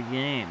catch of the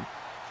game.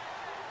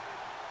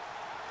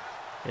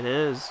 It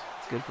is.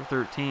 It's good for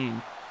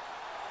 13.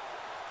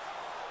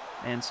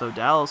 And so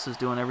Dallas is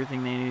doing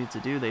everything they needed to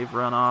do. They've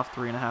run off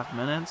 3.5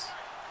 minutes.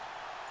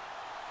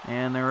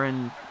 And they're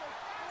in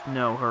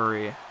no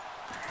hurry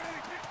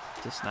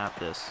to snap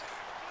this.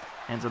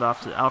 Hands it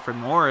off to Alfred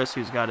Morris,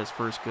 who's got his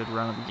first good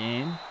run of the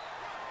game.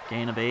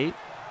 Gain of 8.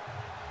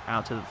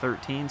 Out to the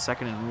 13.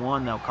 2nd and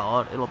 1, they'll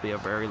call it. It'll be a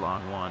very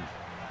long one.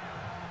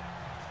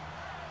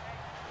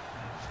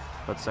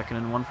 But 2nd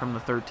and 1 from the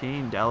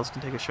 13. Dallas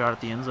can take a shot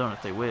at the end zone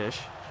if they wish.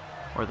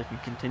 Or they can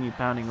continue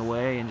pounding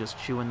away and just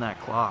chew in that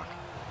clock.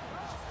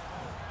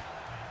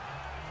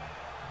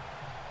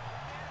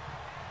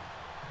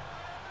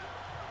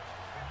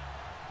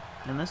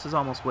 And this is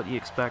almost what you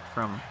expect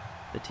from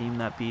the team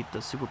that beat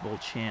the Super Bowl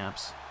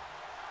champs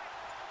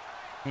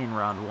in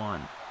round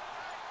 1.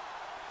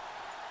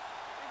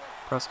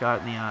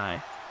 Prescott in the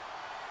eye.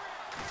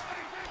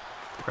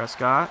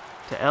 Prescott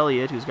to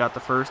Elliott, who's got the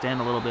first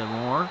and a little bit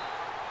more.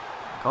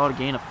 Call it a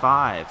gain of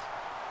 5.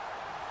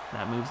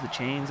 That moves the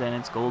chains, and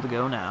it's goal to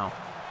go now.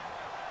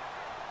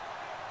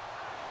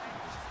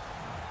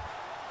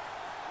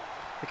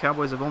 The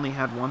Cowboys have only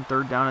had 1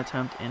 third down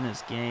attempt in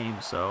this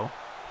game, so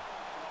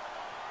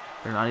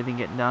they're not even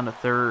getting down to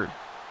third.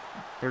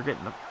 They're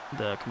getting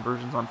the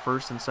conversions on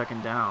 1st and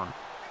 2nd down,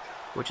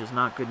 which is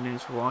not good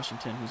news for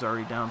Washington, who's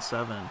already down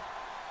 7.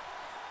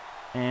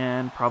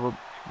 And probably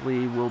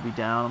will be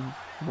down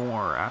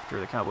more after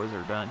the Cowboys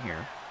are done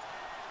here.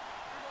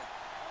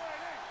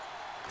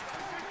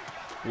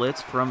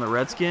 Blitz from the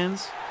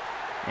Redskins,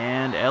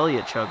 and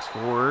Elliott chugs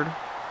forward.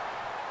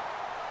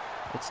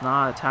 It's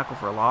not a tackle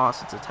for a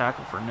loss, it's a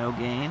tackle for no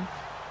gain,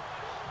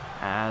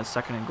 as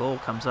 2nd and goal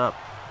comes up.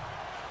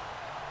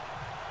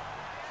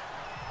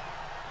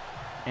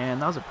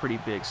 And that was a pretty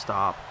big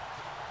stop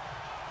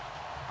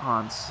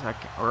on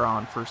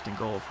 1st and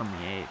goal from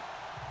the 8,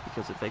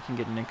 because if they can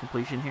get an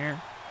incompletion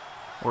here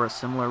or a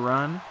similar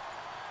run,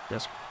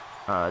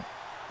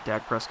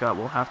 Dak Prescott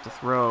will have to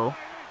throw.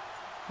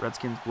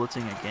 Redskins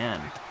blitzing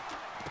again.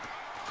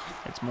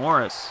 It's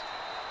Morris,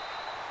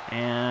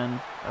 and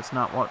that's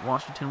not what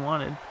Washington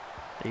wanted.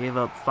 They gave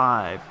up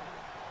 5.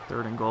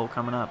 3rd and goal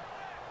coming up.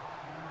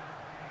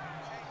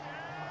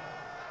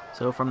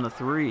 So from the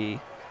 3,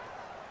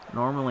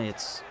 normally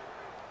it's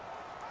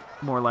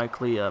more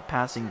likely a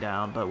passing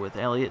down, but with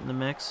Elliott in the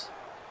mix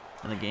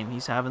and the game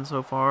he's having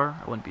so far,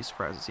 I wouldn't be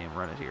surprised to see him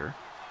run it here.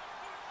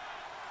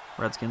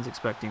 Redskins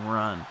expecting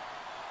run.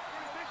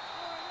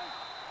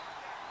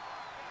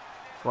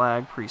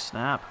 Flag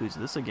pre-snap. Who's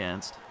this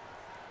against?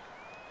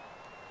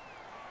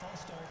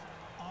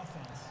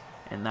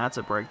 And that's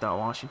a break that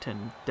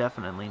Washington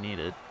definitely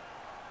needed.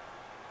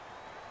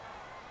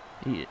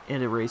 It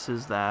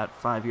erases that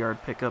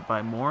 5-yard pickup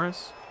by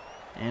Morris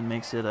and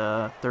makes it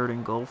a 3rd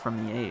and goal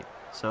from the 8.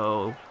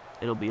 So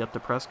it'll be up to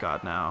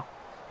Prescott now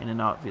in an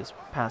obvious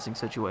passing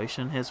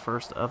situation, his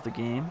first of the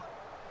game.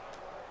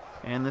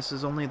 And this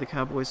is only the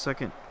Cowboys'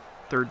 2nd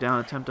third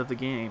down attempt of the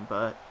game,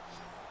 but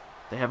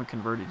they haven't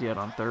converted yet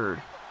on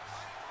 3rd,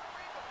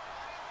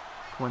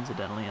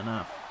 coincidentally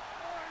enough.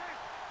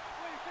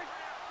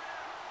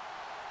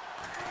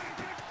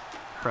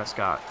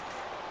 Prescott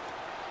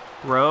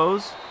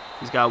throws.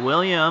 He's got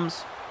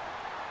Williams,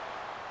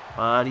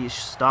 but he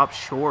stopped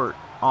short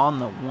on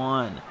the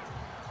 1.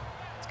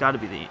 It's got to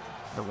be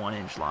the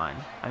 1-inch line.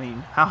 I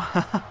mean,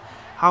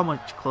 how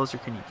much closer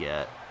can you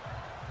get?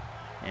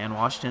 And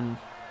Washington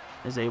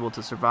is able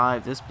to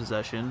survive this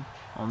possession,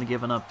 only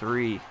giving up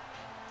 3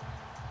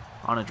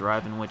 on a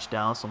drive in which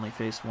Dallas only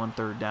faced 1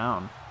 third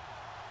down.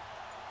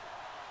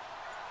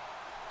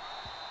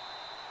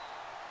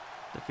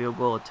 The field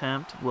goal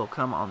attempt will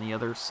come on the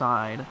other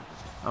side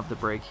of the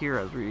break here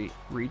as we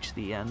reach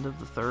the end of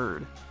the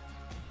 3rd.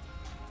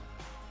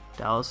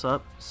 Dallas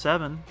up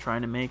 7,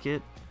 trying to make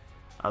it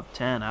up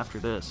 10 after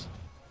this.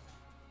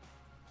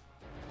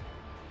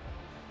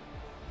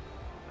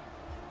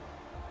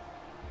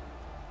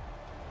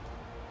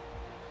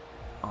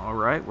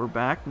 Alright, we're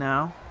back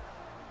now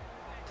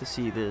to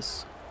see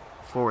this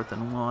 4th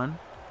and 1.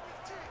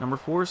 Number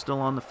 4 is still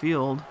on the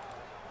field.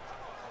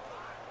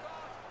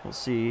 We'll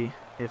see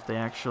if they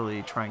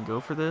actually try and go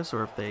for this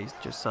or if they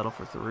just settle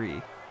for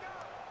 3.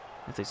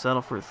 If they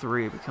settle for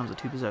 3, it becomes a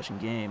 2-possession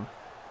game.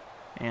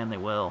 And they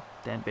will.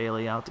 Dan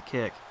Bailey out to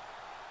kick.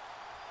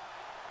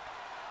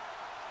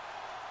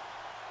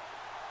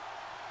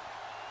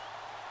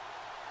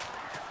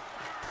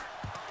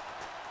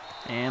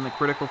 And the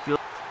critical field.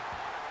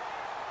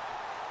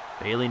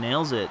 Bailey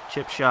nails it.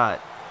 Chip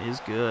shot is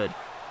good.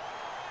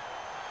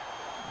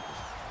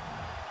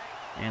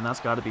 And that's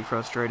got to be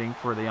frustrating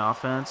for the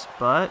offense,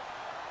 but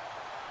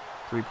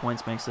 3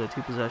 points makes it a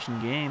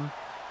 2-possession game.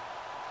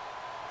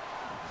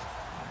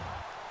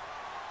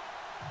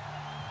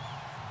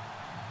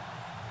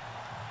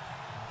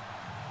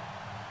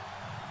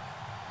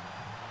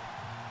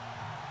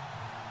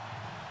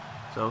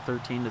 So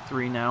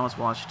 13-3 now as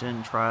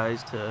Washington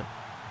tries to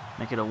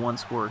make it a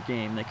 1-score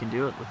game. They can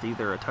do it with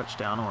either a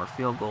touchdown or a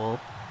field goal.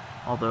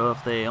 Although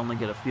if they only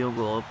get a field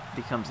goal, it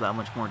becomes that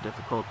much more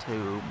difficult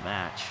to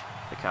match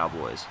the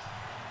Cowboys.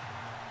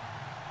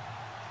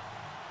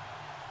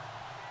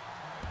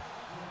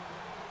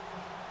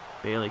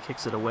 Bailey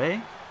kicks it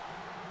away.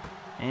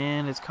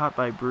 And it's caught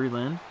by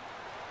Breland.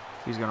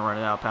 He's going to run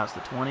it out past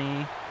the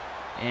 20.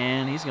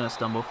 And he's going to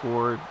stumble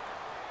forward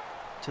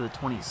to the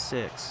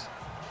 26.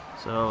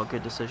 So a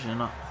good decision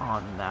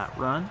on that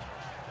run.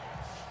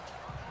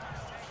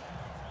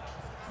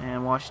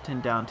 And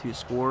Washington down 2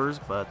 scores,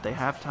 but they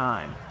have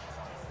time.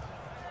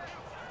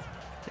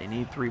 They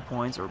need 3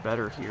 points or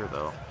better here,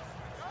 though.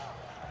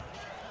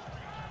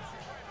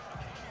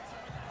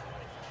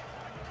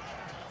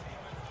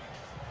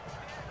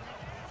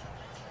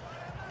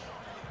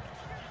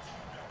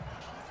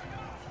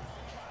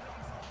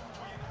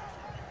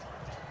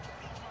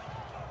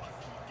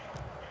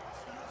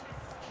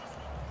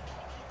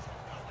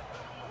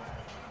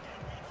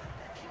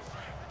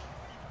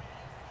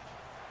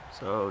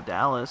 So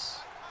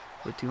Dallas,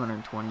 with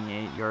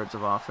 228 yards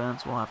of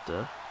offense, will have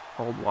to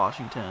hold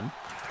Washington,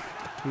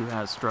 who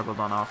has struggled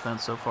on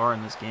offense so far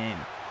in this game.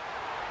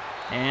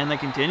 And they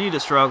continue to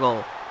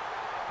struggle.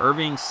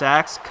 Irving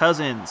sacks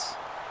Cousins.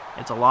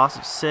 It's a loss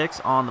of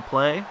 6 on the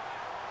play.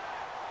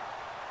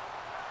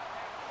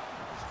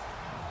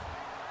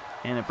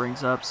 And it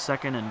brings up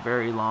 2nd and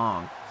very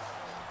long.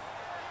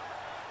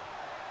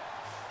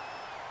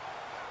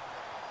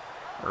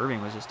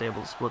 Irving was just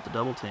able to split the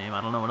double team. I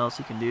don't know what else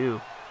he can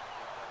do.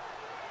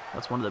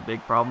 That's one of the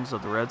big problems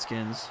of the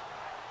Redskins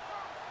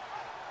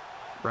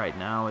right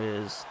now,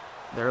 is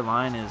their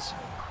line is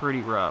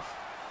pretty rough.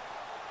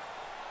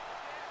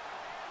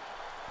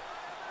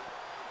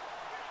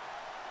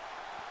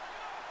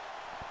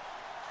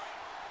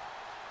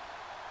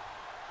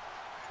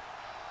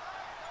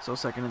 So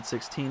 2nd and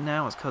 16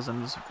 now as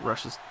Cousins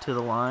rushes to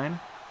the line.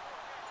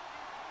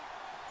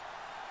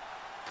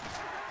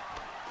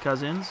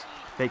 Cousins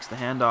fakes the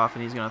handoff,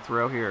 and he's going to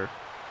throw here.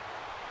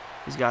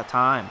 He's got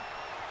time.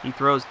 He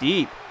throws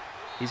deep.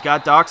 He's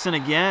got Doxson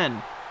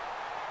again.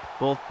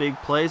 Both big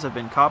plays have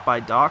been caught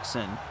by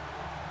Doxson.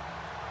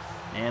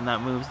 And that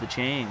moves the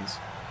chains.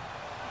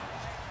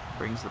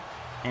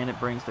 It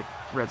brings the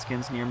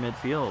Redskins near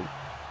midfield.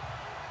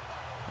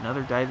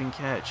 Another diving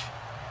catch.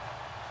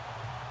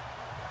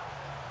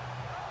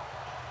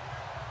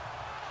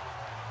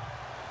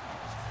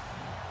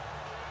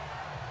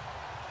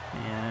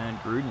 And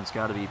Gruden's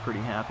got to be pretty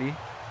happy.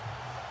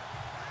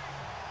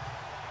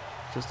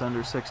 Just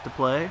under 6 to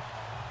play.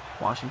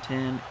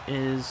 Washington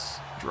is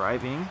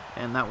driving,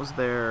 and that was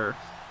their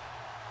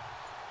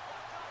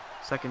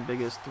 2nd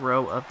biggest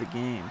throw of the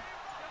game.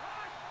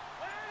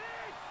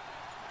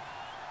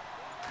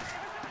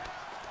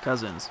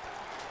 Cousins.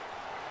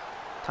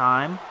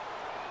 Time.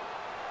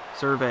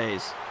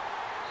 Surveys.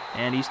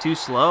 And he's too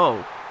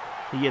slow.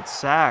 He gets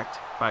sacked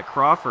by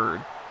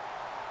Crawford.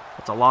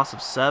 It's a loss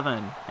of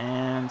 7,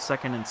 and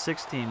 2nd and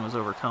 16 was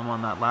overcome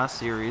on that last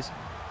series,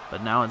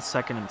 but now it's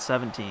 2nd and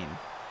 17.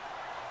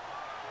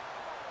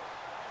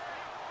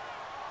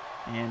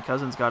 And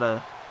Cousins got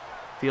to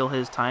feel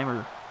his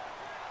timer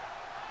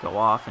go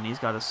off, and he's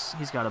got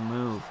to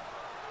move.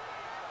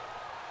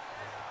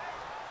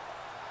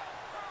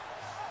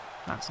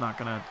 That's not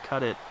going to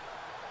cut it.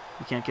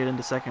 You can't get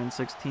into 2nd and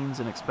 16s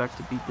and expect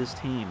to beat this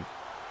team.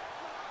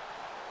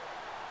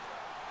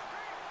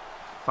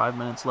 5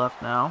 minutes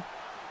left now.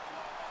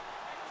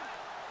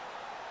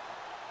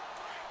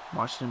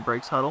 Washington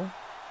breaks huddle.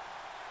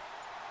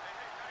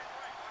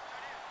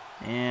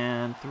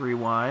 And 3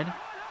 wide.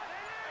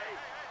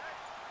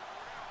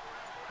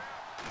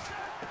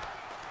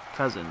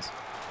 Cousins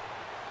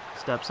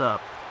steps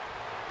up,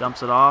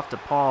 dumps it off to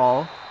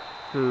Paul,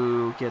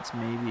 who gets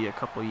maybe a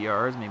couple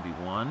yards, maybe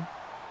 1.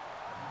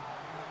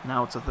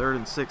 Now it's a 3rd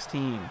and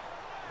 16,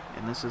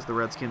 and this is the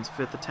Redskins'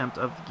 5th attempt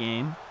of the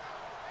game.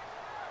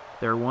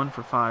 They're 1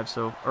 for 4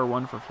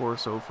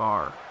 so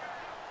far.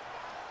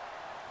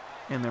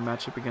 In their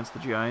matchup against the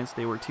Giants,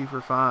 they were 2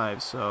 for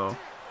 5, so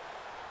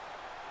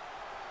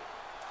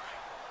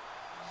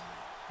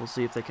we'll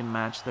see if they can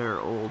match their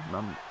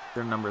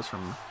their numbers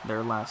from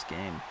their last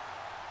game.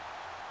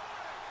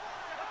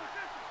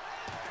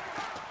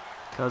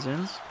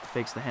 Cousins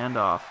fakes the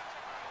handoff.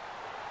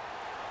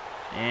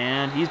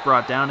 And he's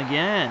brought down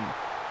again.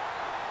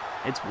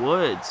 It's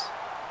Woods.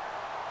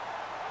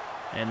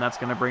 And that's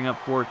going to bring up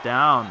 4th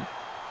down.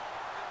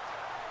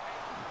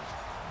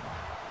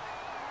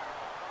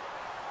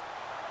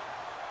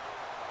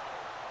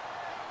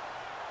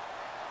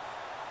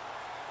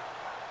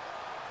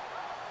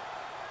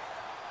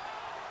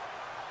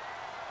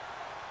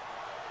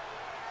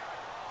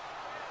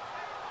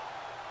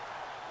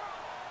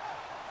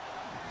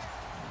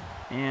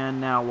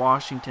 And now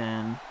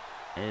Washington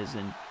is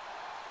in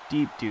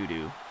deep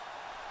doo-doo.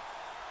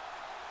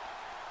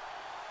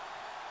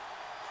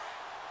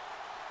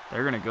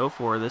 They're going to go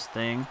for this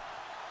thing.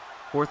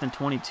 4th and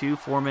 22,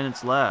 4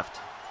 minutes left.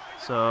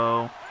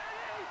 So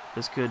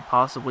this could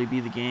possibly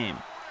be the game.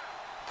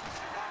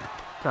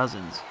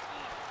 Cousins.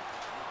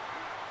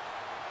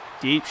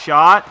 Deep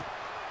shot.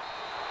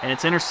 And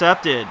it's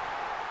intercepted.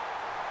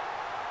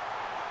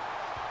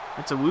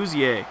 It's a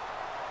Wouzier.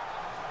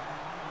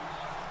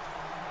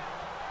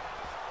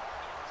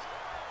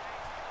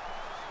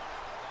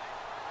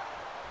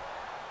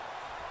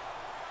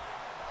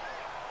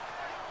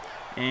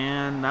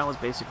 And that was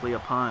basically a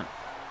punt.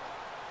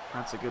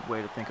 That's a good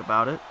way to think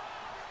about it.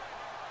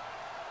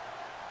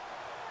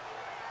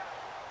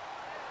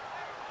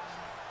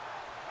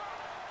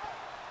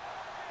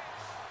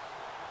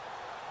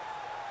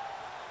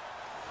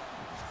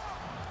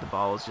 The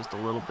ball was just a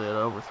little bit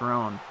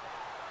overthrown.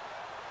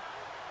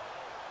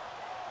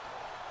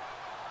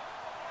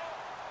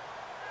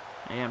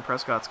 And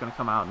Prescott's going to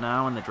come out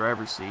now in the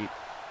driver's seat.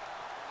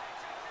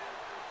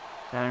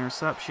 That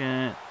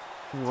interception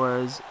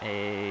was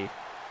a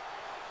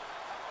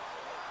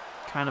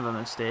kind of a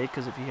mistake,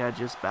 because if he had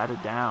just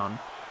batted down,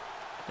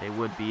 they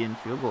would be in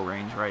field goal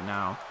range right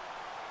now.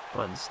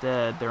 But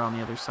instead, they're on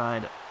the other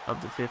side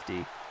of the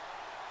 50.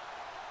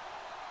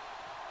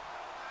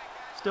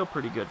 Still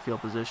pretty good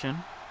field position,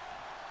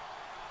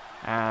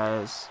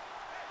 as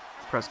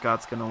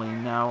Prescott's going to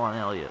lean now on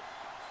Elliott.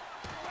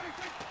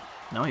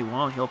 No, he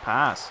won't. He'll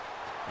pass,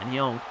 and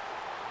he'll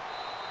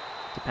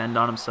depend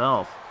on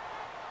himself.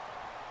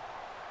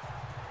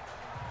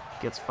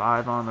 Gets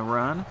 5 on the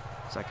run.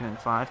 2nd and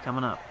 5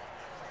 coming up.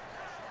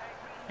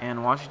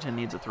 And Washington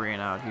needs a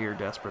 3-and-out here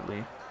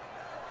desperately.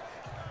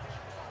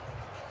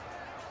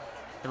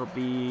 It'll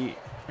be,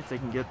 if they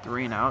can get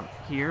 3-and-out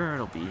here,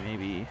 it'll be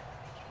maybe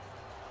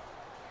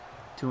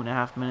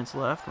 2.5 minutes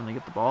left when they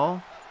get the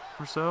ball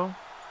or so.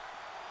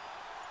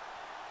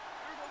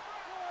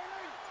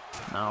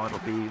 No, it'll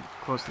be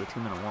close to the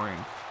 2-minute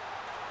warning.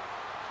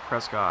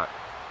 Prescott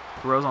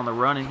throws on the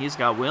run, and he's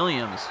got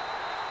Williams.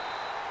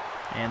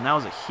 And that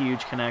was a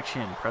huge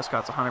connection.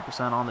 Prescott's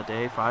 100% on the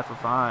day, 5 for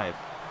 5.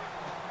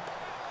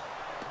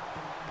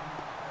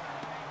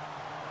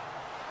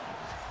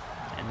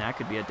 And that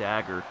could be a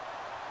dagger.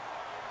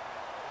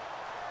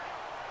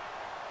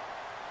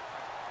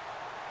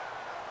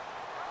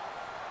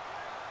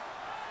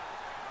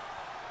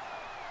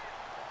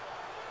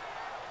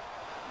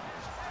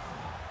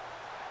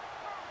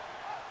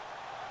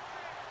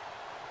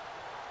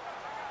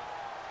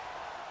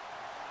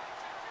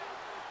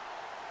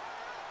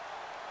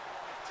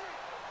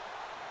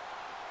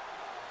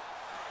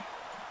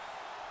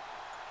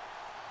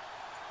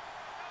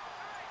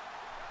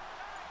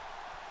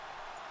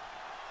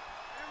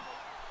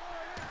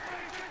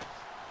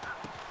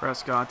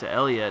 Prescott to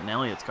Elliott, and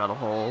Elliott's got a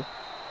hole,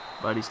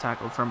 but he's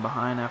tackled from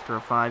behind after a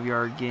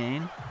 5-yard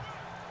gain,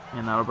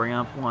 and that'll bring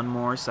up one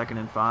more, 2nd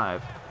and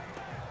 5.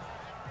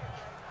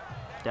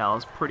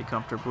 Dallas pretty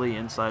comfortably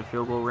inside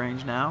field goal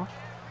range now,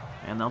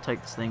 and they'll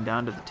take this thing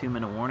down to the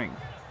 2-minute warning.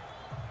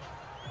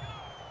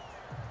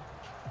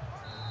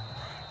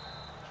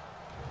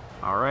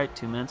 All right,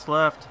 2 minutes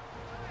left.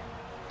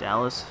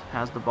 Dallas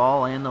has the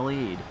ball and the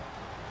lead.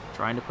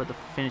 Trying to put the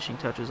finishing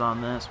touches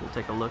on this. We'll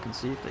take a look and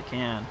see if they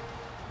can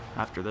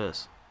after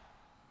this.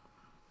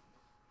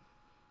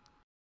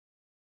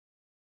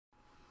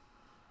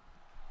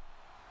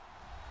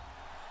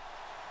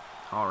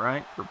 All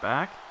right, we're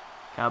back.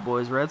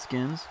 Cowboys,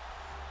 Redskins.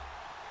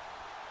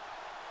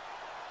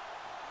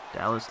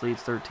 Dallas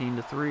leads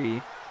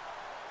 13-3,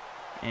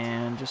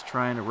 and just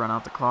trying to run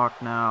out the clock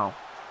now.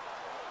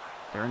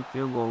 They're in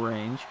field goal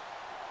range,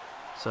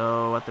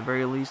 so at the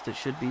very least it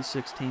should be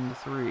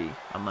 16-3,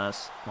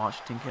 unless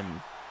Washington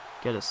can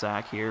get a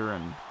sack here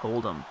and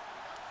hold them.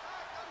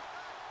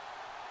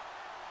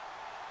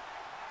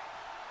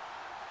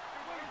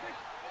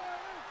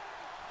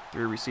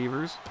 Three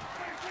receivers.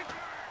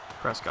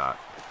 Prescott.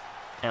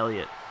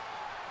 Elliott.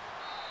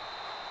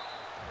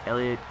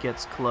 Elliott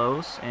gets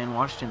close, and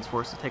Washington's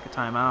forced to take a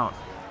timeout.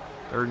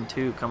 3rd and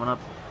 2 coming up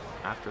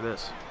after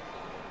this.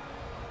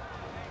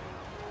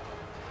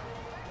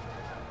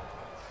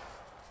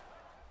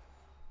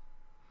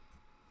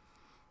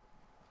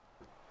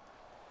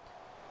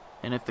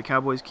 And if the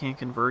Cowboys can't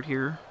convert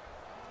here,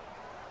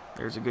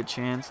 there's a good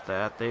chance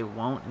that they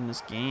won't in this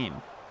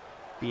game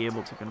be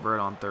able to convert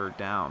on 3rd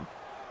down.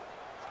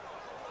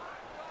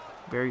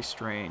 Very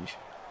strange.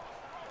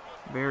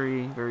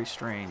 Very, very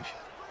strange.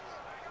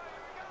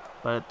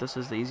 But this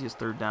is the easiest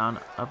 3rd down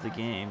of the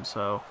game,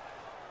 so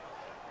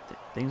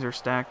things are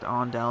stacked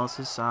on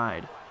Dallas's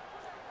side.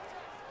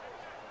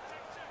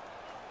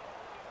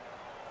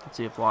 Let's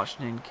see if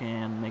Washington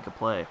can make a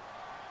play.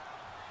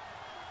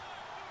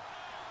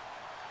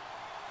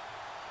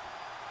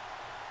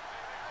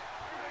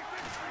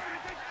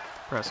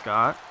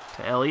 Prescott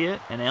to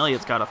Elliott, and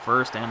Elliott's got a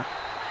first and a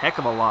heck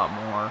of a lot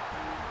more.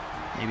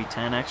 Maybe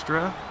 10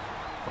 extra.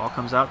 Ball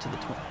comes out to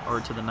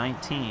the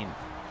 19.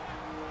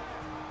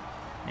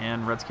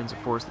 And Redskins are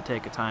forced to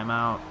take a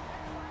timeout.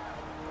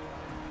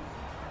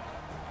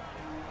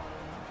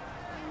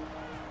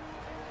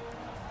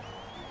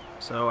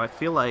 So I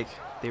feel like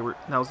that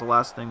was the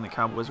last thing the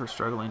Cowboys were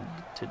struggling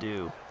to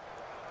do.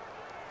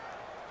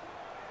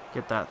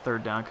 Get that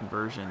 3rd down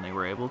conversion. They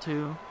were able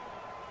to.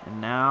 And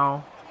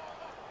now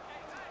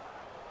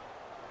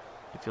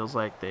it feels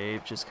like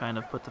they've just kind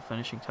of put the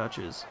finishing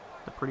touches.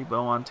 The pretty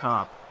bow on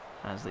top,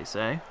 as they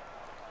say.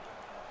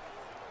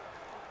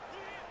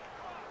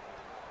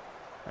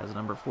 As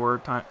number 4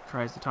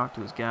 tries to talk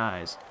to his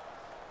guys.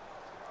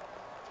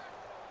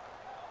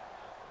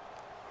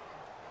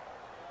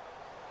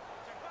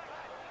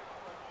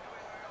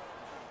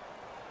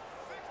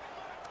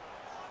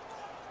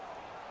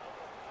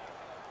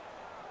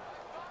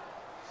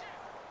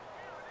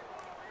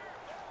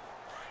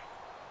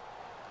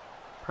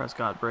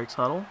 Prescott breaks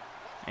huddle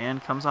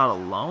and comes out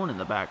alone in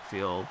the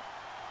backfield.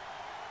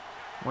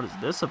 What is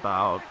this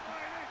about?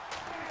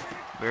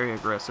 Very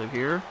aggressive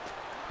here.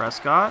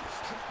 Prescott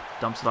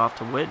dumps it off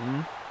to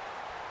Witten,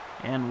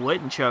 and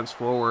Witten chugs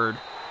forward.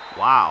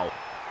 Wow.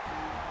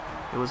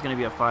 It was going to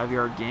be a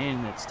 5-yard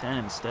gain. It's 10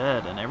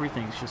 instead, and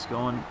everything's just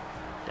going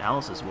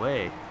Dallas's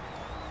way.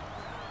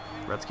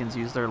 Redskins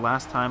use their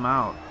last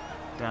timeout.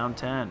 Down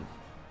 10.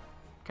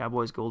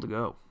 Cowboys goal to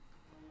go.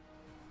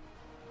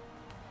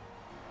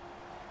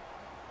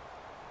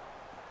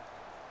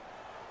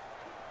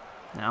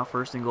 Now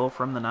 1st and goal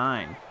from the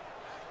 9.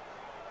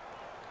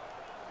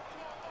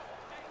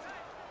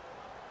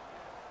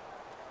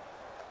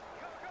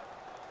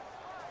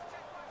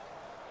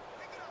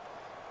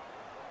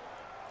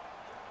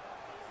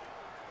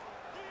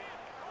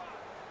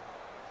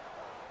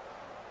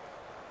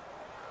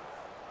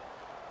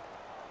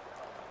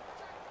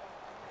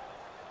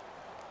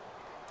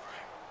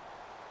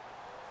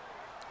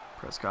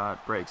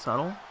 Prescott breaks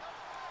huddle.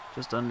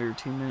 Just under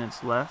 2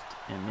 minutes left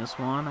in this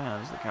one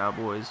as the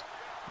Cowboys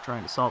are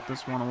trying to salt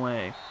this one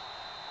away.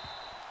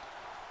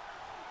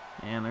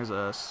 And there's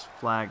a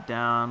flag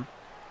down.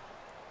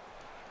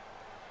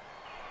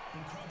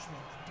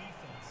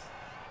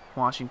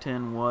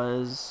 Washington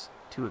was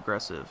too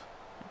aggressive.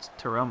 It's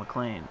Terrell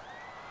McLean.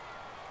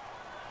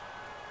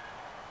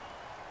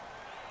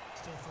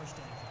 Still 1st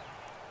down.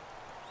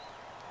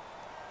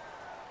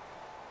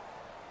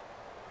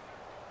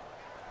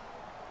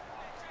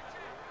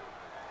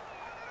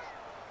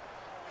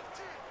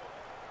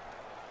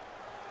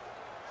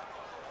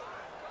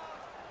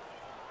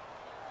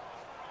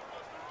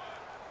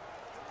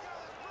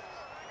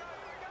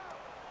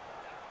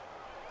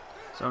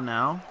 So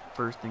now,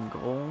 1st and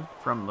goal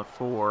from the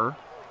 4.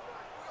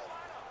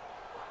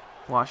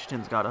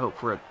 Washington's got to hope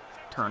for a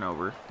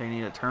turnover. They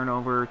need a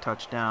turnover,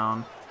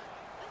 touchdown,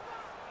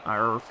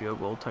 or field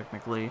goal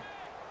technically,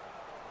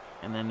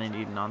 and then they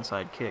need an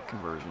onside kick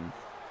conversion.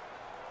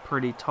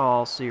 Pretty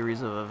tall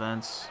series of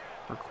events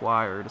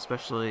required,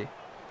 especially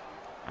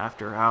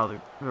after how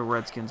the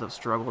Redskins have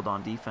struggled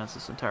on defense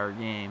this entire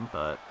game,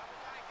 but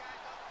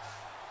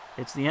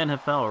it's the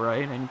NFL,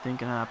 right? Anything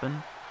can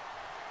happen.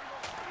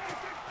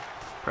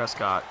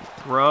 Prescott,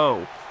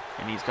 throw,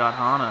 and he's got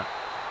Hana.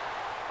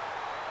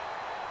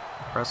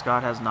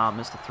 Prescott has not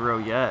missed a throw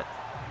yet.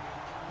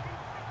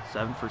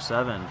 7 for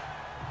 7,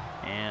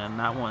 and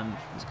that one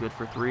is good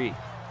for 3.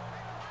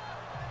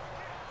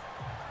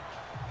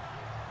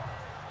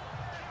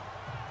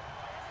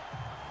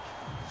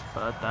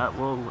 But that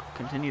will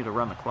continue to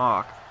run the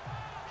clock.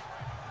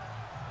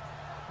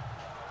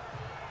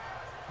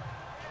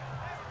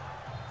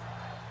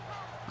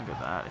 Look at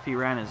that. If he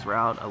ran his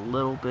route a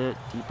little bit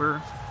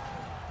deeper,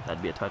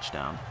 that'd be a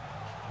touchdown.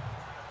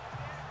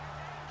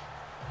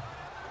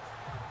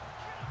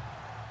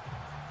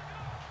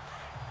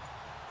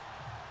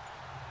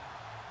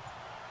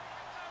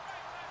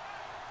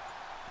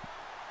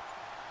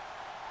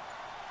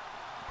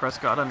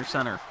 Prescott under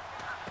center.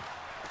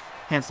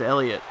 Hands to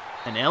Elliott.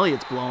 And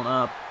Elliott's blown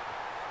up.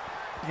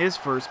 His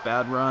first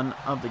bad run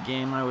of the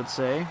game, I would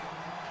say.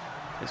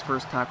 His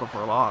first tackle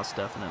for loss,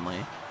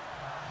 definitely.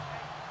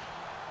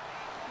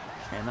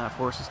 And that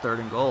forces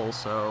 3rd and goal,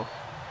 so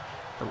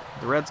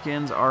the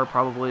Redskins are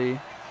probably,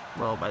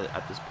 well,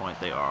 at this point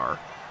they are.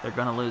 They're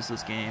going to lose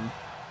this game.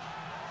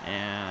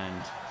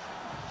 And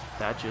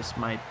that just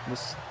might,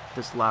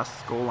 this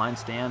last goal line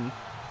stand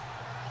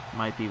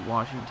might be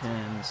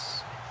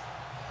Washington's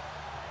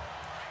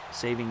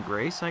saving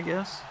grace, I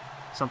guess.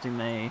 Something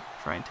they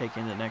try and take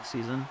into next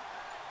season.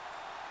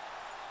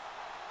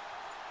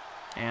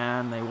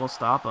 And they will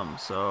stop them,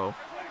 so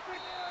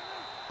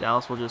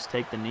Dallas will just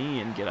take the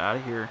knee and get out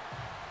of here.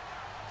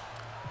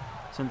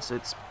 Since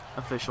it's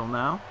official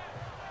now,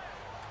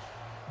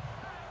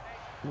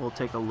 we'll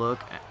take a look.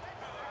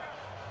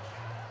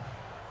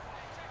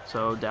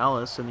 So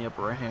Dallas in the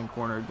upper right hand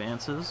corner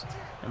advances,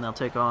 and they'll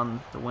take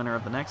on the winner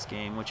of the next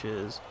game, which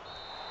is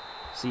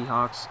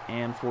Seahawks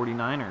and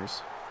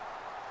 49ers.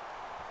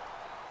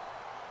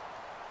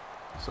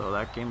 So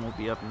that game will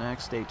be up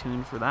next. Stay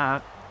tuned for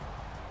that.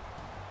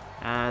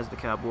 As the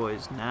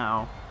Cowboys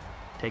now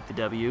take the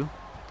W,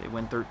 they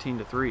win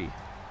 13-3.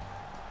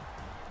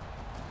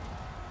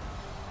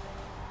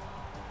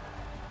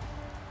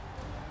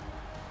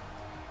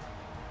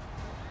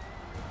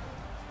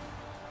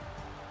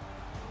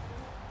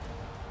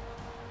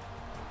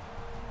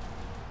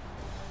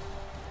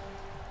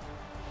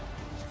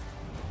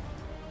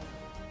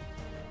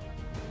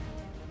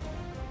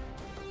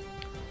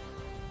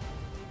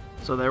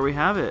 So there we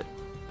have it.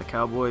 The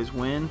Cowboys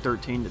win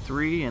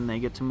 13-3, and they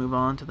get to move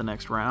on to the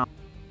next round.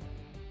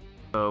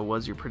 So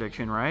was your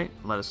prediction right?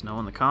 Let us know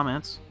in the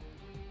comments.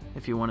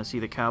 If you want to see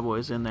the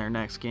Cowboys in their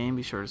next game,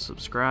 be sure to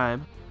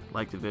subscribe,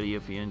 like the video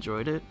if you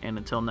enjoyed it, and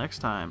until next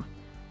time,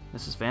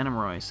 this is Phantom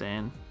Roy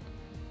saying,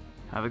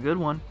 have a good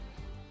one.